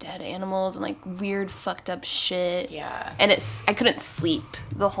like dead animals and like weird fucked up shit. Yeah. And I couldn't sleep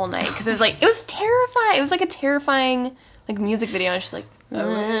the whole night because it was terrifying. It was like a terrifying like music video. I was just like,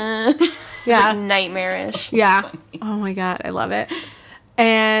 Yeah. like nightmarish. Yeah. Oh my god, I love it.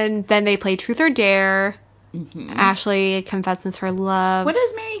 And then they play Truth or Dare. Ashley confesses her love. What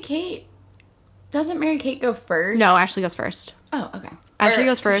does Mary Kate... Doesn't Mary Kate go first? No, Ashley goes first. Oh, okay. Ashley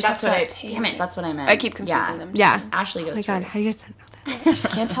goes first. That's what I... Damn Damn it, it. that's what I meant. I keep confusing them. Yeah. Ashley Oh goes my god, first. how do you guys know that? I just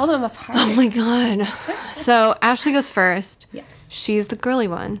can't tell them apart. Oh my god. So Ashley goes first. Yes. She's the girly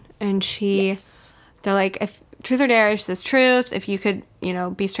one. And they're like, if Truth or Dare, she says truth. If you could,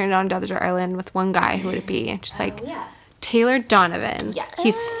 be stranded on a desert island with one guy, who would it be? And she's like, yeah. Taylor Donovan. Yes.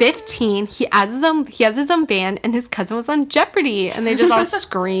 He's 15. He has his own band, and his cousin was on Jeopardy. And they just all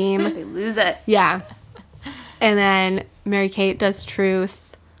scream. They lose it. Yeah. And then Mary Kate does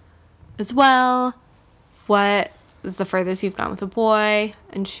truth as well. What is the furthest you've gone with a boy?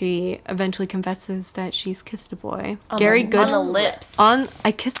 And she eventually confesses that she's kissed a boy. Gary Good on the lips.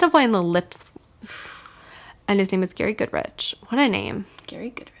 I kissed a boy on the lips. And his name is Gary Goodrich. What a name. Gary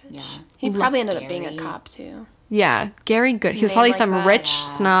Goodrich. Yeah. He probably ended up being a Gary. cop too. Yeah, Gary Good. He was Name probably like some that, rich, yeah.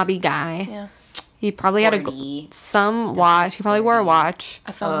 snobby guy. Yeah. He probably had Sporty. some watch. He probably wore a watch.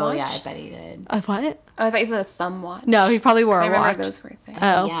 A thumb Oh, watch? yeah, I bet he did. A what? Oh, I thought you said a thumb watch. No, he probably wore 'Cause I a remember watch. those were things.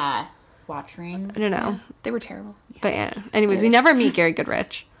 Oh, Yeah. Watch rings. I don't know. They were terrible. But yeah. Anyways, we Yes. never meet Gary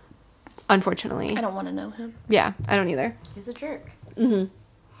Goodrich. Unfortunately. I don't want to know him. Yeah, I don't either. He's a jerk. Mm-hmm.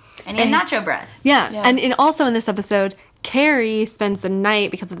 And he had nacho breath. Yeah. Yeah. And also in this episode, Carrie spends the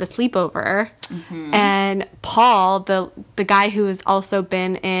night because of the sleepover. And Paul, the guy who has also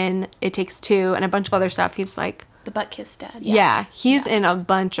been in It Takes Two and a bunch of other stuff, he's like, The butt kiss dad. yeah, he's in a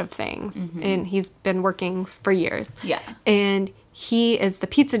bunch of things. And he's been working for years. Yeah. And he is the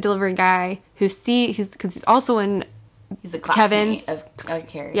pizza delivery guy because he's also in He's a Kevin's- classmate of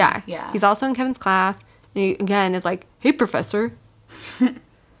Carrie. Yeah. Yeah. He's also in Kevin's class. And he, again, is like, hey, professor.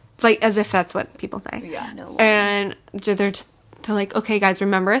 Like, as if that's what people say. Yeah. No way. And they're like, okay, guys,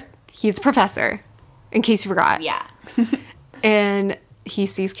 remember, he's a professor, in case you forgot. Yeah. And he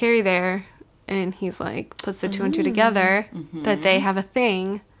sees Carrie there, and he's like, puts the two and two together, that they have a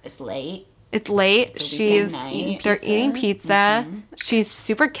thing. It's late. It's late. It's a weekend She's night. they're eating pizza. She's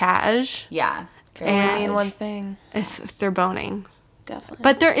super cash. Yeah. Very And- Only in much. one thing. If they're boning. Definitely.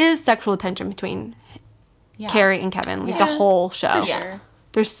 But there is sexual tension between Yeah. Carrie and Kevin, like Yeah. the whole show. Yeah.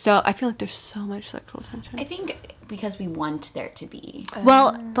 Sure. I feel like there's so much sexual tension. I think because we want there to be.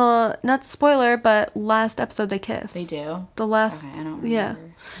 Well, not spoiler, but last episode they kiss. They do. The last, Okay, I don't remember.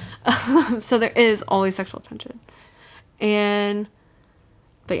 yeah. So there is always sexual tension,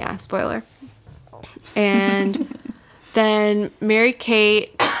 but yeah, spoiler. And then Mary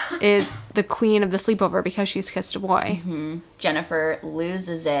Kate is the queen of the sleepover because she's kissed a boy. Jennifer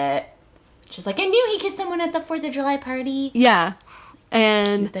loses it. She's like, I knew he kissed someone at the 4th of July party. Yeah,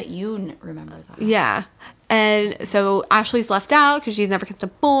 and That you remember that. yeah, and so Ashley's left out because she's never kissed a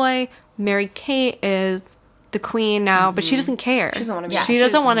boy. Mary Kate is the queen now, but she doesn't care. She doesn't wanna be- Yeah, She she's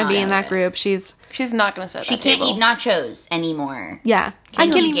doesn't want to not be in in that it. group. She's She's not going to sit at She that can't table. eat nachos anymore. yeah.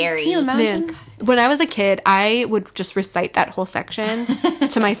 Can't I eat can Gary. Can you imagine? Man, when I was a kid, I would just recite that whole section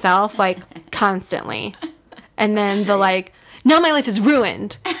to myself, like, constantly. And then now my life is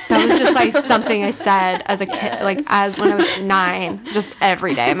ruined. That was just, like, something I said as a kid, like, as when I was 9, just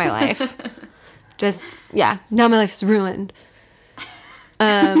every day of my life. Just, yeah, now my life is ruined.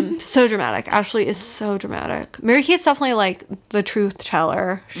 So dramatic. Ashley is so dramatic. Mary Kate's definitely, like, the truth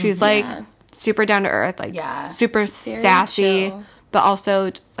teller. She's, like, super down to earth, like, Yeah. super sassy, chill. but also,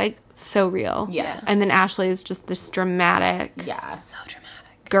 just, like, so real. Yes. And then Ashley is just this dramatic, Yeah. So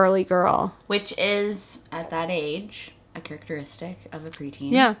dramatic. girly girl. Which is, at that age, a characteristic of a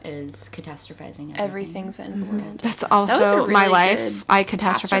preteen. Yeah. Is catastrophizing everything. Everything's the end of the world. That's That was a also my really life. good I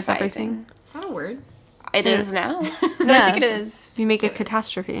catastrophize everything. Is that a word? It is now. No, I Yeah. think it is. You make a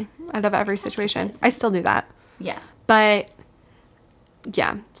catastrophe out of every situation. I still do that. Yeah. But,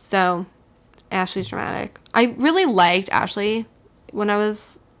 yeah, so Ashley's dramatic. I really liked Ashley when I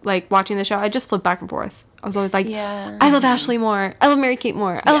was like watching the show, I just flipped back and forth. I was always like, Yeah. I love Ashley more. I love Mary Kate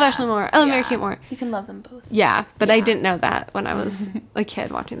more. I love Yeah. Ashley more. I love Mary Yeah. Kate more. You can love them both. Yeah, but I Yeah. didn't know that when I was a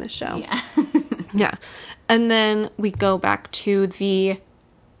kid watching this show. Yeah. Yeah. And then we go back to the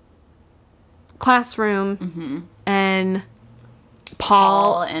classroom and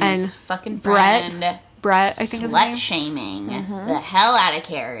Paul and and his fucking Brett. friend Brett, I think his slut name. shaming the hell out of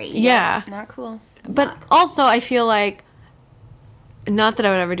Carrie. Yeah. Not cool. But also, I feel like, not that I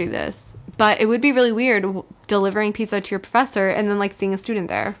would ever do this, but it would be really weird delivering pizza to your professor and then, like, seeing a student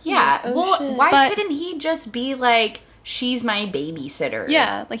there. Yeah. Oh, well, shit. why But- couldn't he just be like, she's my babysitter?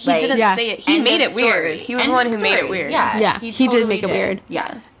 Yeah, like he didn't Yeah. say it. He End made of it weird. story. He was End the one of who made it story. weird. Yeah. Yeah, he did totally make it weird.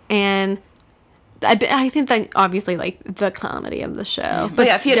 Yeah. And I think that obviously, like, the comedy of the show. But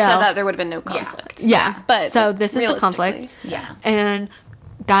yeah, if he had said still- that, there would have been no conflict. Yeah. But so this is the realistically, conflict. Yeah. And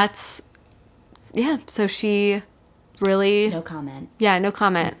that's, yeah, so she really, No comment. yeah, no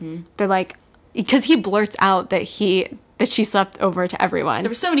comment. They're like, because he blurts out that she slept over to everyone. There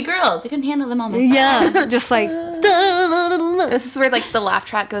were so many girls. I couldn't handle them all myself. Yeah, just like, This is where like the laugh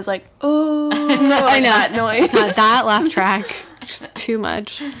track goes like, oh, I know. that noise. that laugh track, just too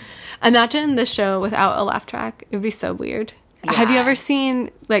much. Imagine the show without a laugh track. It would be so weird. Have you Yeah. ever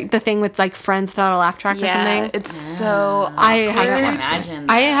seen like the thing with like Friends without a laugh track or Yeah, something? it's so. I I haven't can watched imagine.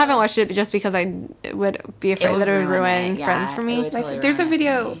 I that. haven't watched it just because I would be afraid would that it would ruin ruin it, yeah, Friends for it me. would. Totally There's a ruin it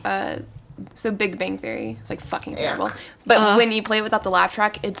video. for So Big Bang Theory. It's like fucking terrible. But when you play it without the laugh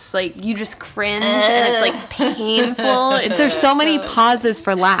track, it's like you just cringe and it's like painful. It's There's so many pauses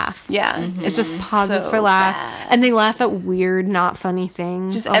for laugh. Yeah, It's just pauses so for laugh. bad. And they laugh at weird, not funny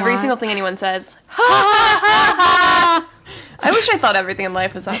things. Just a every lot. single thing anyone says. Ha ha ha ha. I wish I thought everything in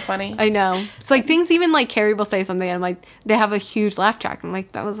life was that funny. I know. It's like things even like Carrie will say something and I'm like, they have a huge laugh track. I'm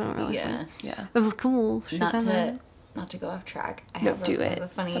like, that wasn't really Yeah. funny. Yeah. It was cool. She Not said that. to go off track. I No, have do I it. have a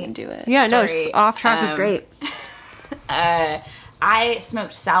funny. Fucking do it. Yeah, no, Sorry. off track was great. I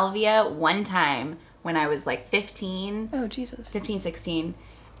smoked salvia one time when I was like 15, Oh Jesus. 16.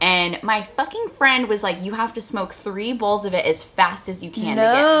 And my fucking friend was like, you have to smoke 3 bowls of it as fast as you can to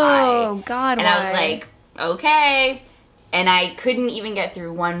get high. No, God, And I was why? like, okay. And I couldn't even get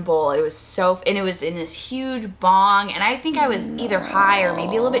through one bowl. It was and it was in this huge bong. And I think I was either high or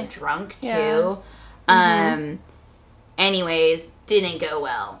maybe a little bit drunk too. Yeah. Anyways, didn't go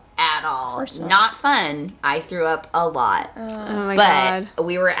well at all. course not. Not fun. I threw up a lot. Oh my But god.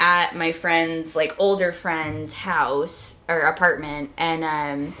 we were at my friend's, like, older friend's house or apartment, and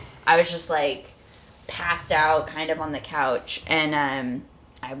I was just like passed out kind of on the couch, and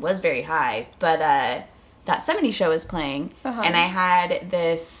I was very high, but that 70s show was playing, and I had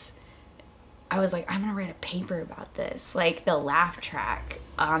this. I was like, I'm gonna write a paper about this, like the laugh track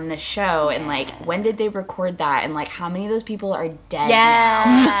on the show, and like when did they record that, and like how many of those people are dead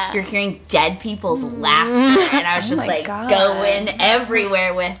now? You're hearing dead people's laughter, and I was just my like God. going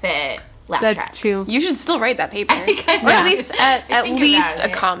everywhere with it. Laugh That's tracks. true. You should still write that paper, or think I at will. least at think least about a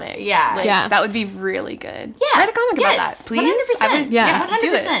it. comic. Yeah. Like, Yeah. that would be really good. Yeah. Write a comic about Yes, that, please. 100%. I would, Yeah. 100%.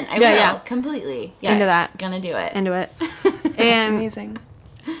 do it. I Yeah, will. yeah. Completely. Yes. Into that. Gonna do it. Into it. It's And amazing.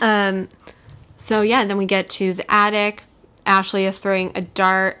 so yeah, then we get to the attic. Ashley is throwing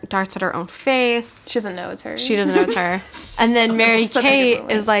darts at her own face. She doesn't know it's her. She doesn't know it's her. And then Mary such a Kate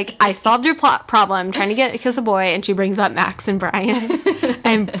giveaway. is like, I solved your problem, trying to kiss a boy, and she brings up Max and Brian.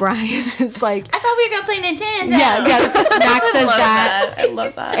 And Brian is like, I thought we were gonna play Nintendo. yeah, Max says love that. I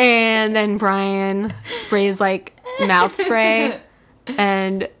love that. And then Brian sprays like mouth spray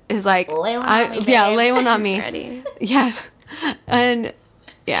and is like, Lay one on me, yeah, babe. lay one on He's me. ready. Yeah. And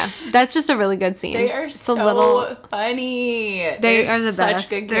yeah, that's just a really good scene. They are It's so a little, funny. they They're are the such best.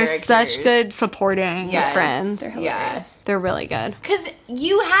 Good They're characters. such good supporting Yes. friends. They're They're, hilarious. really good. Because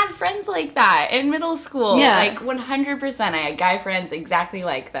you had friends like that in middle school. Yeah. Like 100%. I had guy friends exactly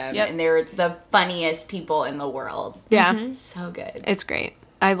like them. Yep. And they were the funniest people in the world. Yeah. So good. It's great.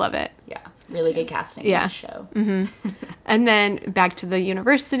 I love it. Yeah. Really good casting Yeah. in the show. And then back to the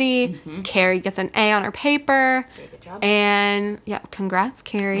university. Carrie gets an A on her paper. Very good job. And yeah, congrats,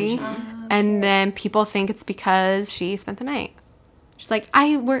 Carrie. And then people think it's because she spent the night. She's like,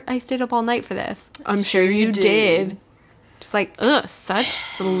 I stayed up all night for this. I'm sure you did. Just like, ugh, such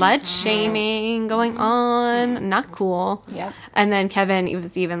slut shaming going on. Not cool. Yep. And then Kevin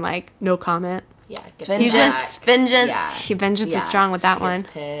was even like, no comment. Yeah. Get Vengeance. back. Vengeance. Yeah. Vengeance Yeah. is strong with that She one.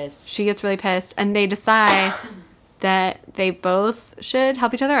 gets pissed. She gets really pissed, and they decide that they both should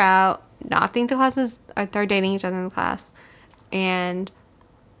help each other out, not think the classes they're dating each other in the class, and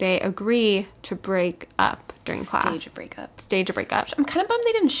they agree to break up during class. Stage a breakup. Stage a breakup. I'm kind of bummed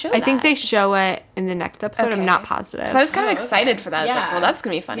they didn't show that. I think they show it in the next episode. I'm not positive. So I was kind of Oh, excited okay. for that. I was like, Yeah. well, that's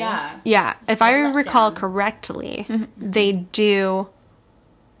going to be funny. Yeah. Yeah, if I Let's recall letdown. correctly, they do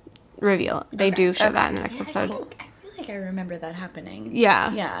reveal. They do show that in the next episode. I feel like I remember that happening.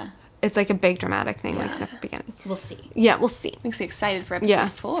 Yeah. Yeah. It's like a big dramatic thing, like in the beginning. We'll see. Yeah, we'll see. Makes me excited for episode Yeah.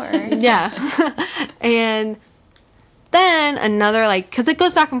 4. Yeah. And then another, like, because it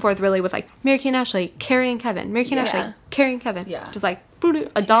goes back and forth really with, like, Mary Kate and Ashley, Carrie and Kevin. Mary Kate and Yeah. Ashley, Carrie and Kevin. Yeah. Just like,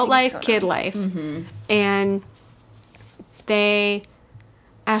 adult things life, going kid on. life. And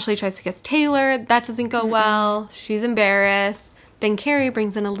Ashley tries to kiss Taylor. That doesn't go well. She's embarrassed. Then Carrie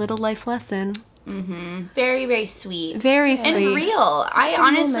brings in a little life lesson. Very, very sweet. Very sweet. And real. I good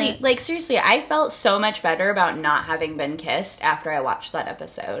honestly, moment. like, seriously, I felt so much better about not having been kissed after I watched that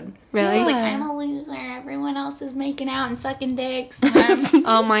episode. Really? I was like, Yeah. I'm a loser. Everyone else is making out and sucking dicks. And I'm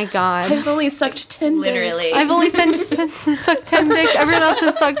Oh my god. I've only sucked 10 literally. I've only sucked 10 dicks. Everyone else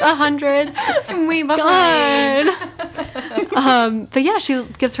has sucked 100. I'm way behind. God. But yeah, she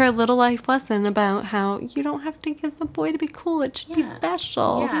gives her a little life lesson about how you don't have to kiss a boy to be cool. It should be Yeah.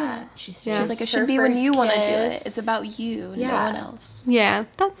 special. Yeah. She's She's like, it her should be when first you want to do kiss. it. It's about you, no Yeah. one else. Yeah,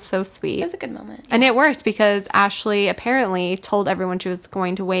 that's so It sweet. was a good moment. And it worked because Ashley apparently told everyone she was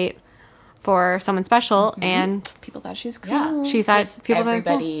going to wait for someone special, and People thought she was cool. Yeah. she thought people were cool.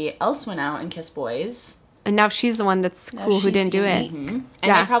 Everybody else went out and kissed boys. And now she's the one that's Now cool who she's didn't do unique. it. And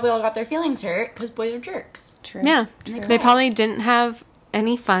Yeah. they probably all got their feelings hurt because boys are jerks. True. Yeah, True. they probably didn't have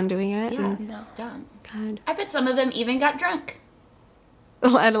any fun doing it. Yeah. and- It's dumb. God. I bet some of them even got drunk.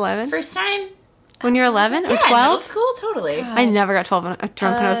 At 11? First time. When you're 11 or Yeah, in middle 12? school, totally. I never got drunk when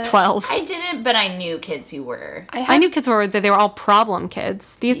I was 12. I didn't, but I knew kids who were. I knew kids were that they were all problem kids.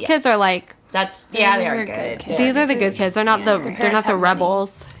 These Yes. kids are like That's yeah, they these are are good. good kids. these are the These good are- kids. They're not yeah, the their they're not parents the have money.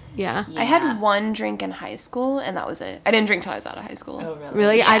 rebels. Yeah. I had one drink in high school, and that was it. I didn't drink till I was out of high school. Oh, really?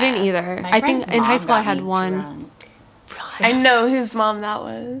 Really? I didn't either. My I think friend's in high mom school I got had me one. drunk. I know whose mom that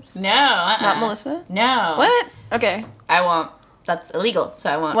was. No, Not Melissa? No. What? Okay. I won't. That's illegal, so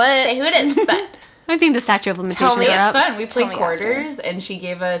I won't What? say who it is. But I think the statute of limitations me. it are was up. fun. We Tell played me quarters, and she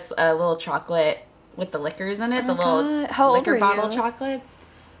gave us a little chocolate with the liquors in it. The little God. How old liquor were bottle you? chocolates.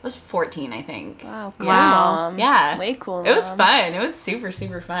 I was 14, I think. Wow. Cool Wow. mom. Yeah. Way cool. It was mom. fun. It was super,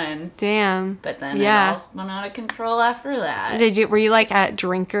 super fun. Damn. But then it Yeah. all went out of control after that. Were you like a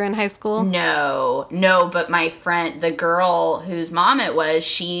drinker in high school? No, but my friend, the girl whose mom it was,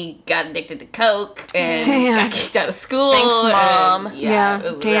 she got addicted to coke and Damn. got kicked out of school. Thanks, and- Mom. Yeah,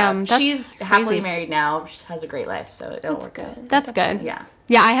 it was damn, rough. that's She's happily crazy. married now. She has a great life, so it'll That's work out. good. That's good. Yeah.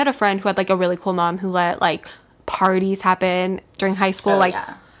 Yeah, I had a friend who had like a really cool mom who let like parties happen during high school. Oh, like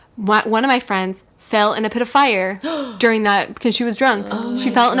yeah. one of my friends fell in a pit of fire during that because she was drunk. She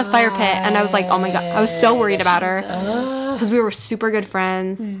fell in a fire pit, and I was like, oh my god, I was so worried about her because we were super good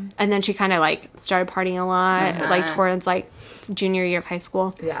friends. And then she kind of like started partying a lot, like towards like junior year of high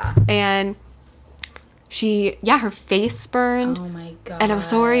school. Yeah. And her face burned. Oh my god. And I was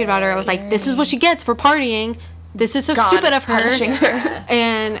so worried about her. I was like, this is what she gets for partying. This is so God stupid is of her. punishing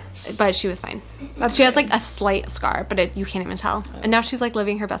her. But she was fine. She has like a slight scar, but you can't even tell. And now she's like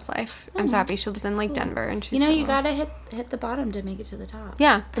living her best life. I'm so happy. She lives in like Denver, and she's You know, so you gotta hit the bottom to make it to the top.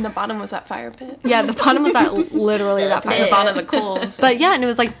 yeah, And the bottom was that fire pit. yeah. The bottom was that literally that And the fire. bottom of the coals. But yeah, and it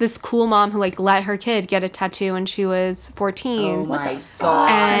was like this cool mom who like let her kid get a tattoo when she was 14. Oh my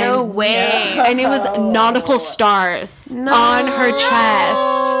god. And, no way. and it was nautical stars on her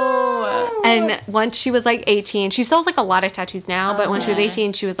chest. And once she was like 18, she still has like a lot of tattoos now, but when she was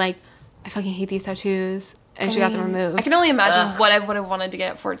 18, she was like, I fucking hate these tattoos. And she got them removed. I can only imagine what I would have wanted to get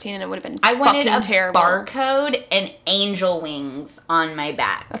at 14, and it would have been I wanted fucking a terrible. barcode and angel wings on my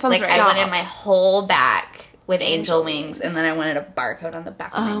back. That sounds like right. I wanted my whole back with angel wings, and then I wanted a barcode on the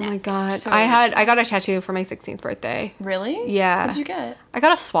back of my Oh neck. my god. So I got a tattoo for my 16th birthday. Really? Yeah. What did you get? I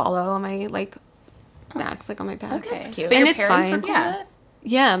got a swallow on my like max, like on my back. Okay. That's cute. But And your it's parents fine. were cool Yeah. with it?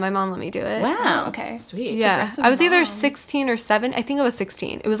 Yeah, my mom let me do it. Wow. Oh, okay. Sweet. Yeah. Progressive I was either mom. 16 or 7. I think it was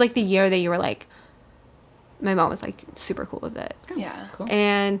 16. It was like the year that you were like my mom was like super cool with it. Yeah. Cool.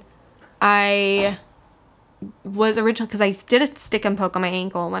 And I was original because I did a stick and poke on my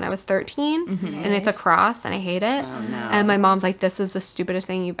ankle when I was 13, and it's a Nice. cross, and I hate it. Oh, no. And my mom's like, "This is the stupidest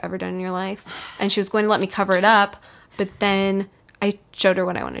thing you've ever done in your life," and she was going to let me cover it up, but then I showed her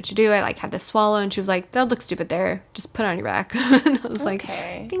what I wanted to do. I like had this swallow, and she was like, "That would look stupid there. Just put it on your back." And I was like,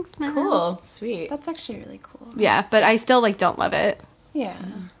 Okay. "Thanks, Mom." Cool. Sweet. That's actually really cool. Yeah, but I still like don't love it. Yeah.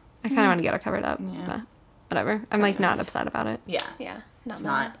 I kind of want to get it covered up, but whatever. I'm like not upset about it. Yeah. Yeah. It's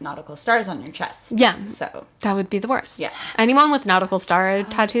not nautical stars on your chest. Yeah. So That would be the worst. Yeah. Anyone with nautical star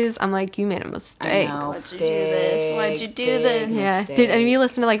tattoos, I'm like, you made a mistake. I know. Why'd you do this? Why'd you do this? Yeah. mistake. Did any of you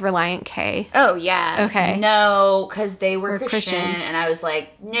listen to like Reliant K? Oh, yeah. Okay. No, because they were Christian. Christian, and I was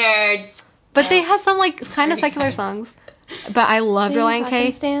like, nerds. But they had some like kind of Sorry, secular guys. songs. But I love Reliant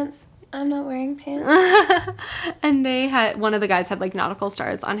K. Stance. I'm not wearing pants. And they had one of the guys had like nautical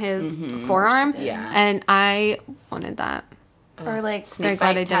stars on his forearm. Yeah. And I wanted that. Or like Very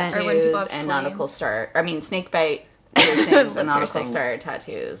glad I didn't. Or when people tattoos have and flames. nautical star. I mean, snake bite piercings and nautical Piercings. star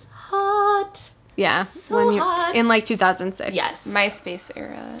tattoos. Hot. Yeah. So hot. In like 2006. Yes. MySpace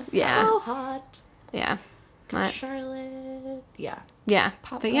era. Yeah. So hot. Yeah. But- Charlotte. Yeah. yeah.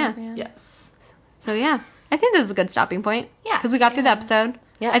 Pop But yeah. brand. Yes. So yeah. I think this is a good stopping point. Yeah. Because we got through the episode.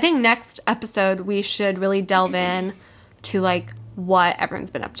 Yes. I think next episode we should really delve in to like what everyone's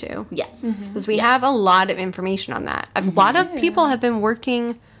been up to. Yes. Because we have a lot of information on that. A lot of people have been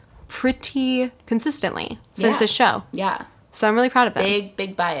working pretty consistently since Yeah. the show. Yeah. So I'm really proud of them.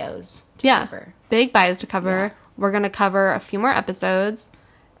 Big bios to yeah. cover. Big bios to cover. We're going to cover a few more episodes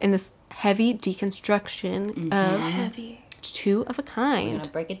in this heavy deconstruction of Heavy. Two of a I'm Kind.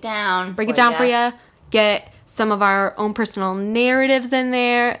 gonna break it down. Break it down for you. Get some of our own personal narratives in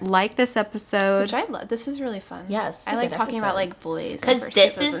there, like this episode. Which I love. This is really fun. Yes, I a like good talking about episode. like boys. and Because first this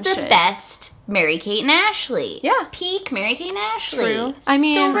kisses is and the shit. best Mary-Kate and Ashley. Yeah. Peak Mary-Kate and Ashley. True. I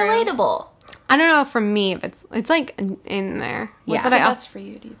mean- so True. relatable. I don't know for me if it's like in there. Yeah. What's But the I best for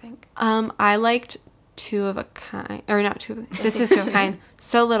you, do you think? I liked Two of a Kind, or not Two. This is Two of a Kind.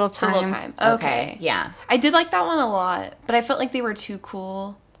 So little It's a time. little time. Okay. Yeah. I did like that one a lot, but I felt like they were too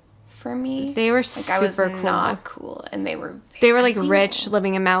cool for me. They were like super I was cool. not cool, and they were. They were like very rich, cool.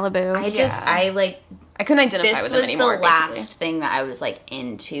 living in Malibu. I couldn't identify this with was them anymore. the last basically. thing that I was like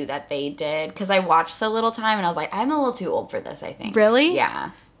into that they did. Because I watched So Little Time and I was like, I'm a little too old for this, I think. Really?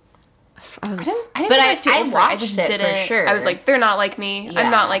 Yeah. I didn't But think I was too I old for it. I watched just it for didn't. sure. I was like, they're not like me. Yeah. I'm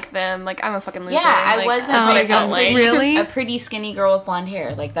not like them. Like I'm a fucking loser. Yeah, I Like, wasn't that's what my I felt God, like. really? a pretty skinny girl with blonde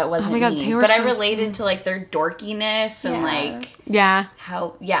hair. Like that wasn't Oh my God, me. they were But I so related to like their dorkiness and Yeah. like Yeah,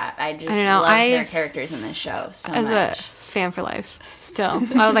 how I just I don't know, love their I've- characters in this show so as much. a fan for life. Still,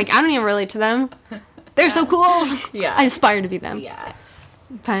 I was like, I don't even relate to them. They're so cool. Yeah. I aspire to be them. Yeah.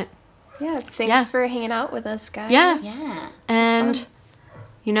 But Yeah, thanks Yeah. for hanging out with us, guys. yeah, Yeah. and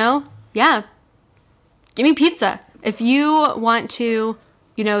give me pizza. If you want to,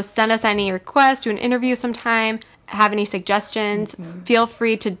 send us any requests, do an interview sometime, have any suggestions, feel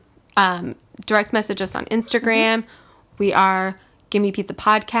free to direct message us on Instagram. We are Give Me Pizza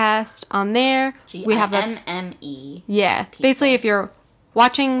Podcast on there. We have a GIMME. yeah. Basically, if you're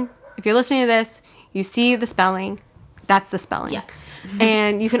watching, if you're listening to this, you see the spelling. That's the spelling. Yes.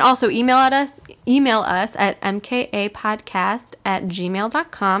 And you can also email us at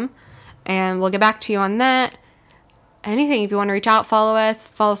mkapodcast@gmail.com, and we'll get back to you on that. Anything, if you want to reach out, follow us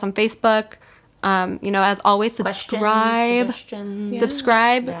on Facebook. As always, subscribe. Suggestions.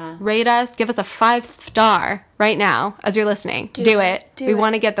 Subscribe, Yeah. rate us, give us a 5-star right now as you're listening. Do it. Do we it.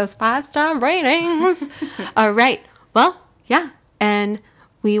 want to get those 5-star ratings. All right. Well, yeah. And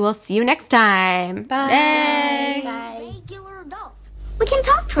we will see you next time. Bye. Yay. Regular adults. We can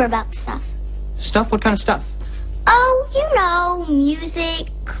talk to her about stuff. Stuff? What kind of stuff? Oh, music,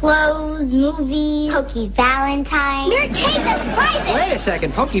 clothes, movies. Pokey Valentine. Mary Kate, that's private. Wait a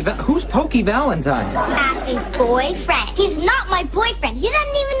second. Who's Pokey Valentine? Ashley's boyfriend. He's not my boyfriend. He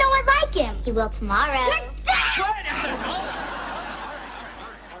doesn't even know I like him. He will tomorrow.